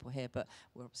other people here, but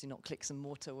we're obviously not clicks and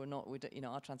mortar.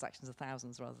 Our transactions are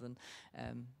thousands rather than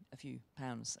a few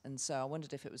pounds. And so I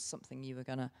wondered if it was something you were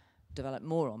going to develop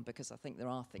more on, because I think there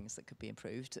are things that could be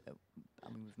improved. I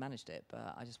mean, we've managed it,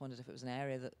 but I just wondered if it was an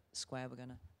area that Square were going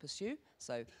to pursue.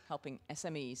 So helping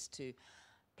SMEs to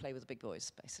play with the big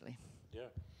boys, basically.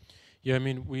 Yeah. I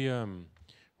mean, we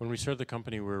when we started the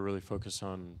company, we were really focused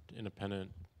on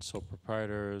independent sole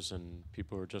proprietors and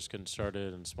people who are just getting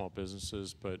started and small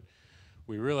businesses. But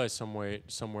we realized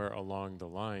somewhere along the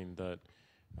line that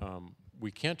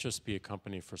we can't just be a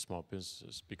company for small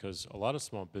businesses, because a lot of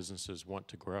small businesses want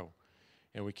to grow.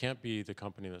 And we can't be the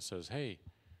company that says, hey,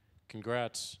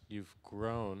 congrats, you've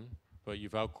grown, but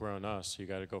you've outgrown us, so you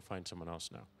got to go find someone else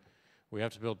now. We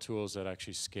have to build tools that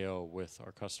actually scale with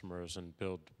our customers and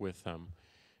build with them.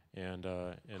 And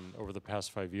over the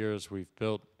past 5 years, we've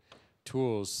built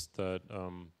tools that,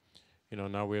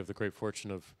 now we have the great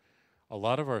fortune of a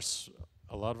lot of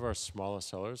our smallest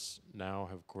sellers now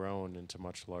have grown into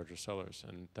much larger sellers,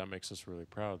 and that makes us really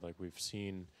proud. Like, we've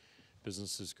seen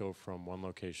businesses go from 1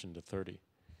 location to 30,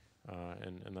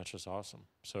 and that's just awesome.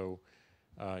 So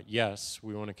yes,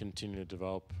 we want to continue to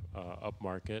develop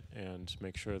upmarket and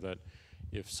make sure that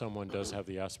if someone does have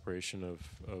the aspiration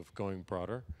of going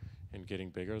broader and getting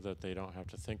bigger, that they don't have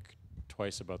to think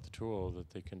twice about the tool, that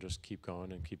they can just keep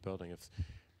going and keep building.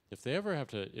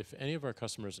 If any of our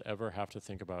customers ever have to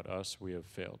think about us, we have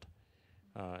failed,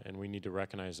 and we need to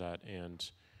recognize that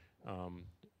and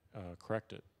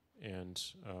correct it. And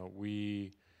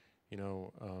we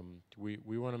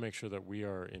want to make sure that we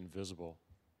are invisible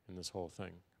in this whole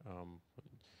thing.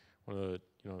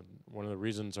 One of the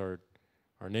reasons our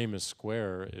name is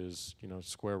Square is,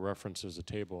 Square references a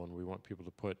table, and we want people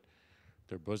to put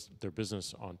their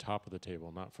business on top of the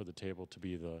table, not for the table to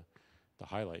be the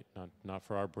highlight, not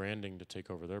for our branding to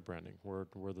take over their branding.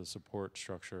 We're the support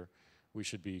structure. We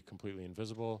should be completely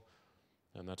invisible,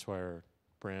 and that's why our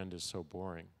brand is so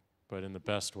boring, but in the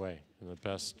best way, in the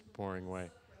best boring way.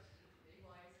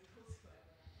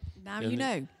 Now you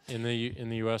know. In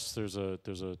the U.S., there's a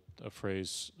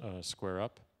phrase, square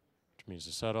up, which means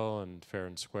to settle, and fair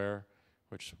and square.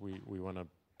 which we want to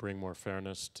bring more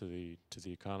fairness to the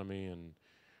economy, and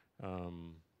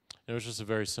it was just a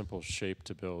very simple shape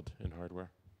to build in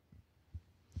hardware.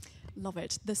 Love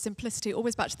it. The simplicity,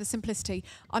 always back to the simplicity.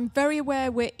 I'm very aware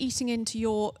we're eating into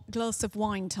your glass of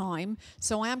wine time,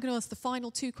 so I am going to ask the final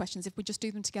two questions if we just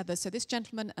do them together. So this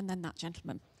gentleman and then that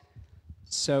gentleman.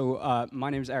 So my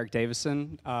name is Eric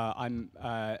Davison. I'm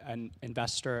an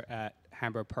investor at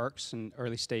Hambro Perks, an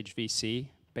early stage VC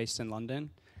based in London.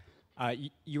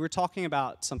 You were talking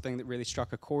about something that really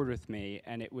struck a chord with me,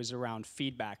 and it was around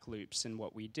feedback loops and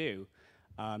what we do.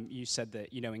 You said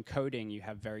that, in coding you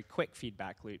have very quick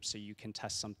feedback loops, so you can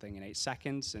test something in 8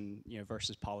 seconds, and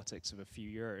versus politics of a few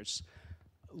years.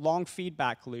 Long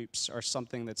feedback loops are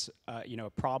something that's a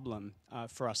problem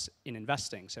for us in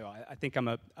investing. So I think I'm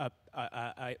a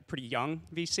pretty young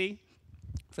VC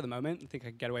for the moment. I think I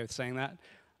can get away with saying that.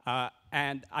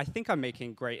 And I think I'm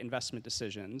making great investment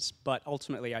decisions, but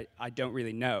ultimately I don't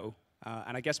really know.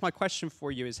 And I guess my question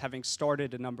for you is, having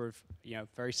started a number of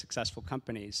very successful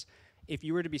companies, if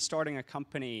you were to be starting a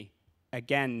company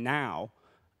again now,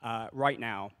 right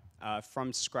now,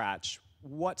 from scratch,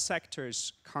 what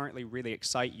sectors currently really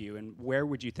excite you, and where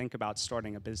would you think about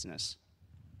starting a business?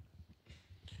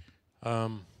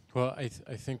 Well, I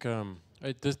think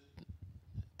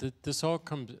this all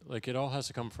comes, it all has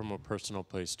to come from a personal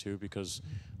place too, because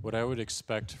what I would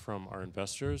expect from our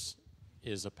investors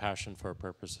is a passion for a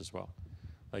purpose as well.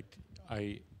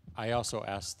 I also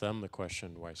asked them the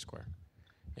question, why Square?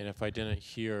 And if I didn't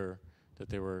hear that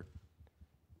they were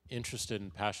interested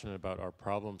and passionate about our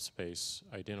problem space,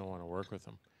 I didn't want to work with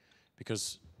them.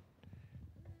 Because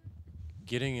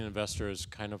getting an investor is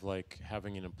kind of like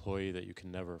having an employee that you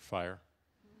can never fire.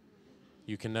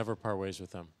 You can never part ways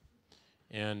with them.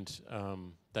 And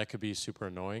that could be super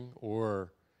annoying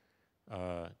or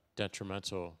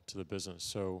detrimental to the business.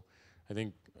 So I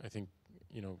think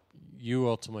you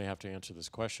ultimately have to answer this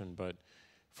question, but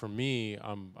for me,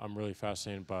 I'm really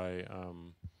fascinated by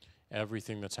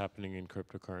everything that's happening in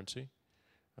cryptocurrency,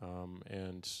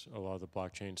 and a lot of the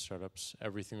blockchain startups.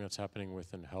 Everything that's happening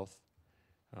within health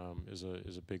is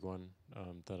a big one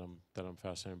that I'm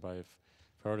fascinated by. If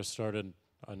I were to start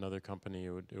another company,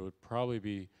 it would probably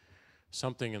be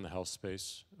something in the health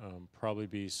space. Probably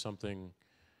be something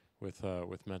with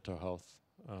mental health,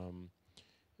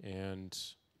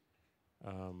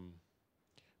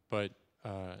 but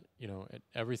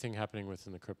everything happening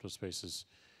within the crypto space is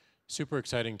super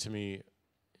exciting to me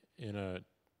in a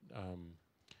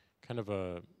kind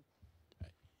of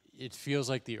it feels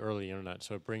like the early internet,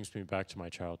 so it brings me back to my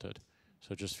childhood.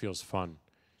 So it just feels fun,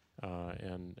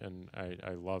 and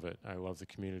I love it. I love the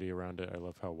community around it. I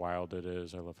love how wild it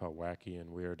is. I love how wacky and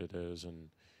weird it is,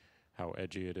 and how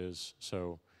edgy it is.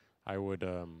 So I would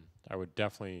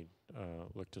definitely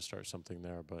look to start something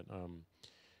there. But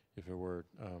if it were,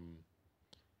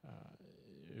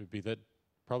 it would be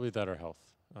probably that or health.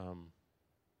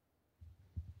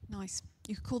 Nice.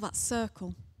 You could call that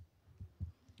Circle.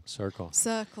 Circle.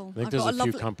 Circle. I think there's a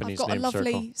few companies named Circle. I've got a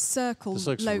lovely Circle this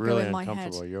looks logo really in my head.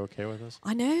 Uncomfortable. Are you okay with this?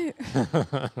 I know.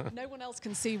 No one else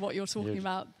can see what you're talking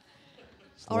about.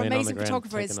 Our laying amazing on the ground,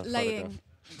 photographer is laying photograph.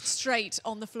 straight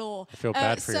on the floor. I feel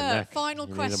bad for your neck. Final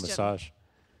you question. need a massage.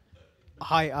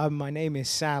 Hi, my name is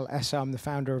Sal Essa. I'm the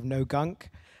founder of No Gunk.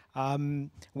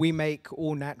 We make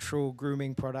all natural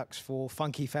grooming products for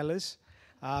funky fellas.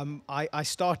 I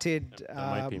started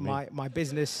my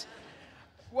business.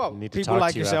 Well, people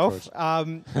like yourself.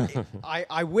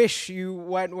 I wish you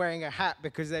weren't wearing a hat,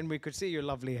 because then we could see your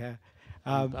lovely hair.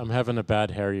 I'm having a bad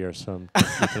hair year, so I'm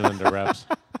keeping it under wraps.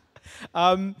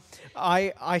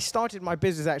 I started my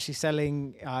business actually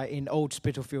selling in Old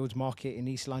Spitalfields Market in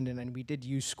East London, and we did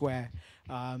use Square.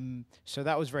 So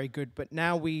that was very good. But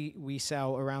now we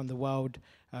sell around the world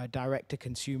direct to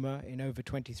consumer in over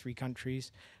 23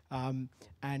 countries.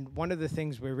 And one of the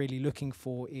things we're really looking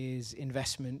for is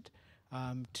investment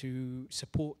to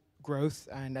support growth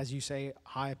and, as you say,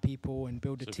 hire people and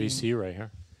build a team. VC right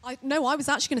here. No, I was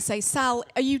actually going to say, Sal,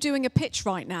 are you doing a pitch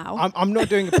right now? I'm not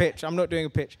doing a pitch. I'm not doing a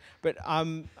pitch. But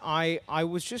I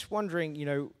was just wondering,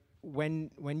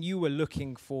 when you were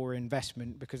looking for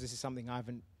investment, because this is something I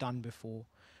haven't done before,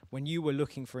 when you were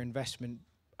looking for investment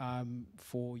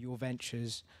for your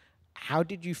ventures, how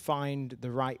did you find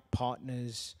the right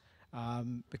partners?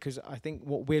 Because I think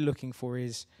what we're looking for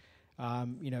is,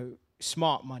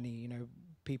 smart money,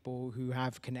 people who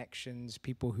have connections,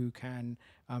 people who can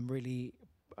really,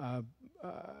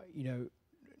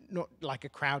 not like a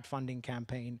crowdfunding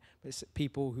campaign, but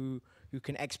people who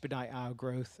can expedite our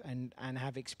growth and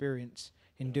have experience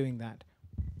in doing that.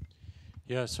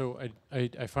 Yeah, so I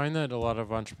find that a lot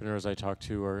of entrepreneurs I talk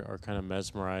to are kind of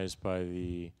mesmerized by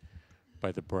the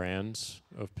brands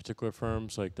of particular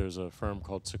firms. Like there's a firm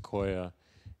called Sequoia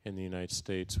in the United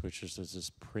States, which is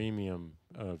this premium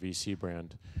VC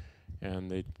brand, and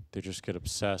they just get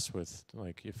obsessed with,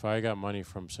 like, if I got money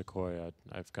from Sequoia,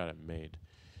 I've got it made.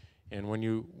 And when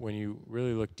you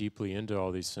really look deeply into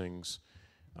all these things,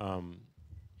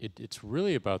 it's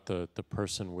really about the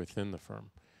person within the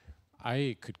firm.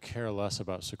 I could care less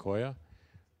about Sequoia.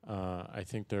 I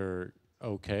think they're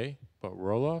okay, but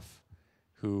Roloff,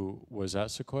 who was at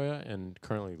Sequoia and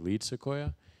currently leads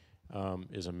Sequoia,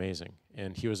 is amazing.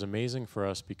 And he was amazing for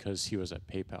us because he was at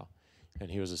PayPal,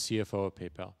 and he was a CFO at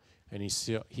PayPal, and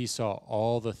he saw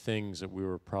all the things that we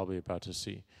were probably about to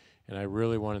see. And I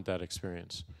really wanted that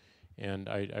experience. And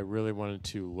I really wanted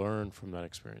to learn from that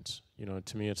experience. You know,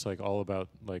 to me, it's like all about,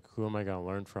 like, who am I going to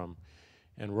learn from?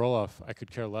 And Roloff, I could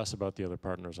care less about the other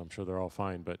partners. I'm sure they're all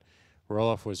fine, but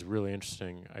Roloff was really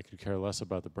interesting. I could care less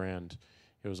about the brand.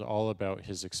 It was all about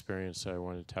his experience that I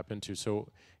wanted to tap into. So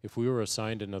if we were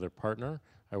assigned another partner,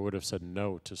 I would have said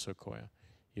no to Sequoia,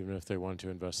 even if they wanted to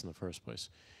invest in the first place.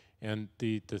 And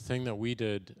the thing that we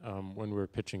did when we were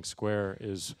pitching Square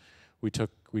is we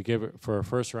gave it, for our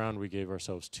first round, we gave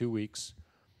ourselves 2 weeks,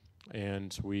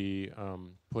 and we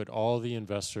put all the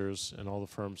investors and all the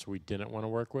firms we didn't want to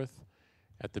work with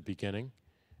at the beginning,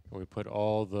 and we put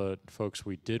all the folks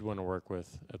we did want to work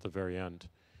with at the very end.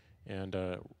 And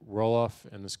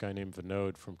Roloff and this guy named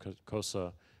Vinod from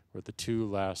Kosa were the 2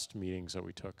 last meetings that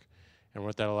we took. And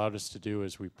what that allowed us to do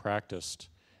is we practiced,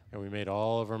 and we made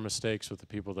all of our mistakes with the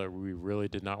people that we really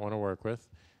did not want to work with,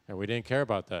 and we didn't care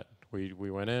about that.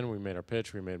 We went in, we made our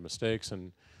pitch, we made mistakes,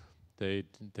 and they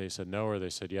said no or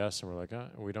they said yes, and we're like,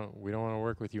 we don't want to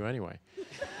work with you anyway.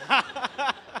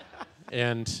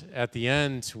 And at the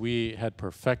end, we had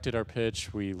perfected our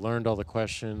pitch. We learned all the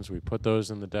questions. We put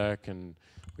those in the deck, and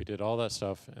we did all that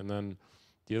stuff. And then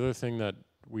the other thing that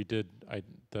we did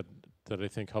that I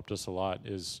think helped us a lot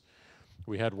is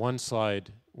we had one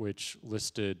slide which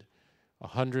listed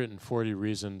 140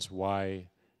 reasons why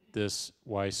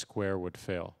Square would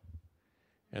fail.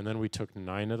 And then we took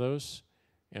 9 of those,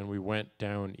 and we went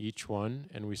down each one,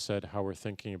 and we said how we're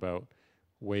thinking about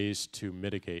ways to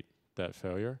mitigate that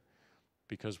failure.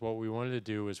 Because what we wanted to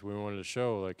do is we wanted to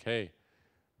show, like, hey,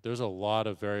 there's a lot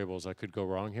of variables that could go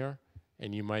wrong here,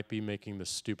 and you might be making the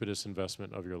stupidest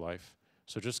investment of your life.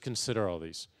 So just consider all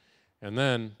these. And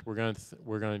then we're going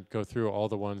to go through all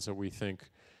the ones that we think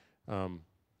are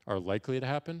likely to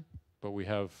happen, but we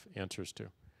have answers to.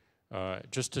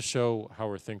 Just to show how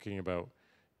we're thinking about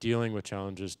dealing with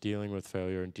challenges, dealing with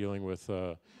failure, and dealing with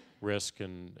risk,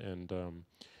 and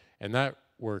that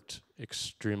worked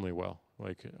extremely well.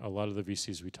 Like, a lot of the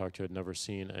VCs we talked to had never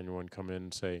seen anyone come in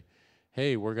and say,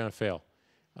 hey, we're going to fail,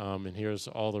 and here's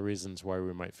all the reasons why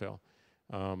we might fail.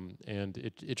 And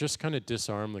it just kind of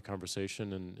disarmed the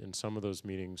conversation, and in some of those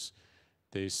meetings,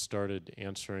 they started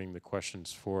answering the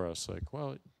questions for us, like,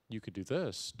 well, you could do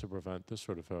this to prevent this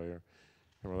sort of failure.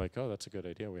 And we're like, oh, that's a good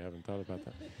idea. We haven't thought about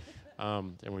that.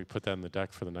 And we put that in the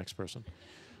deck for the next person.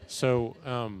 So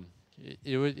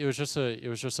it was just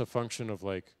a function of,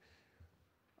 like,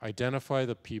 identify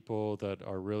the people that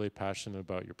are really passionate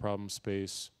about your problem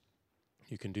space.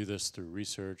 You can do this through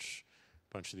research.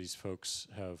 A bunch of these folks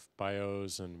have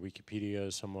bios and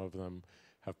Wikipedia. Some of them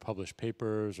have published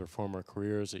papers or former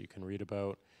careers that you can read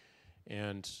about.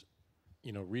 And,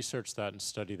 you know, research that and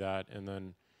study that, and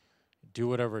then do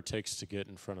whatever it takes to get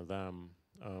in front of them.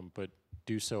 But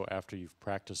do so after you've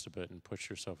practiced a bit and pushed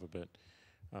yourself a bit,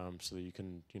 so that you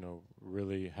can, you know,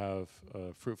 really have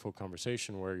a fruitful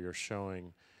conversation where you're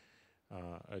showing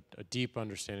a deep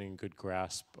understanding, good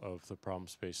grasp of the problem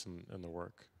space and the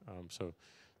work. So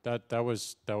that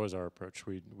was our approach.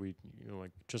 We you know,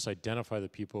 like, just identify the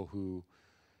people who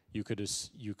you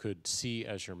could see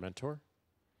as your mentor,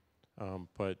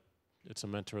 but it's a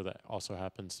mentor that also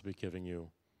happens to be giving you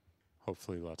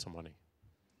hopefully lots of money.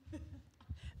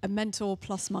 A mentor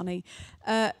plus money.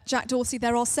 Jack Dorsey,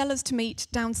 there are sellers to meet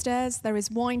downstairs. There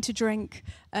is wine to drink.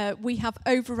 We have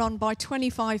overrun by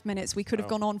 25 minutes. We could have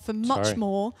gone on for much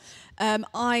more.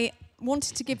 I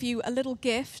wanted to give you a little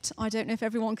gift. I don't know if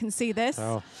everyone can see this.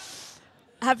 Oh.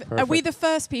 Are we the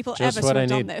first people Just ever to have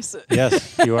done this?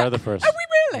 Yes, you are the first. Are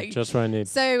we really? Just what I need.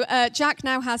 So Jack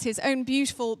now has his own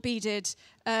beautiful beaded,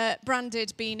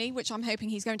 branded beanie, which I'm hoping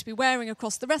he's going to be wearing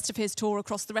across the rest of his tour,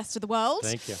 across the rest of the world.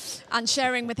 Thank you. And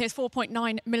sharing with his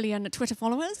 4.9 million Twitter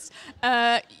followers.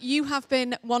 You have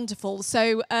been wonderful.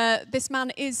 So this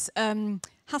man is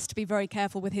has to be very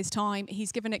careful with his time.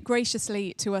 He's given it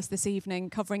graciously to us this evening,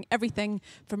 covering everything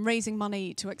from raising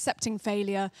money to accepting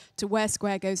failure to where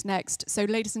Square goes next. So,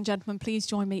 ladies and gentlemen, please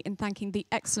join me in thanking the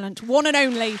excellent one and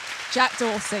only Jack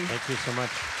Dorsey. Thank you so much.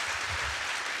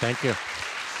 Thank you.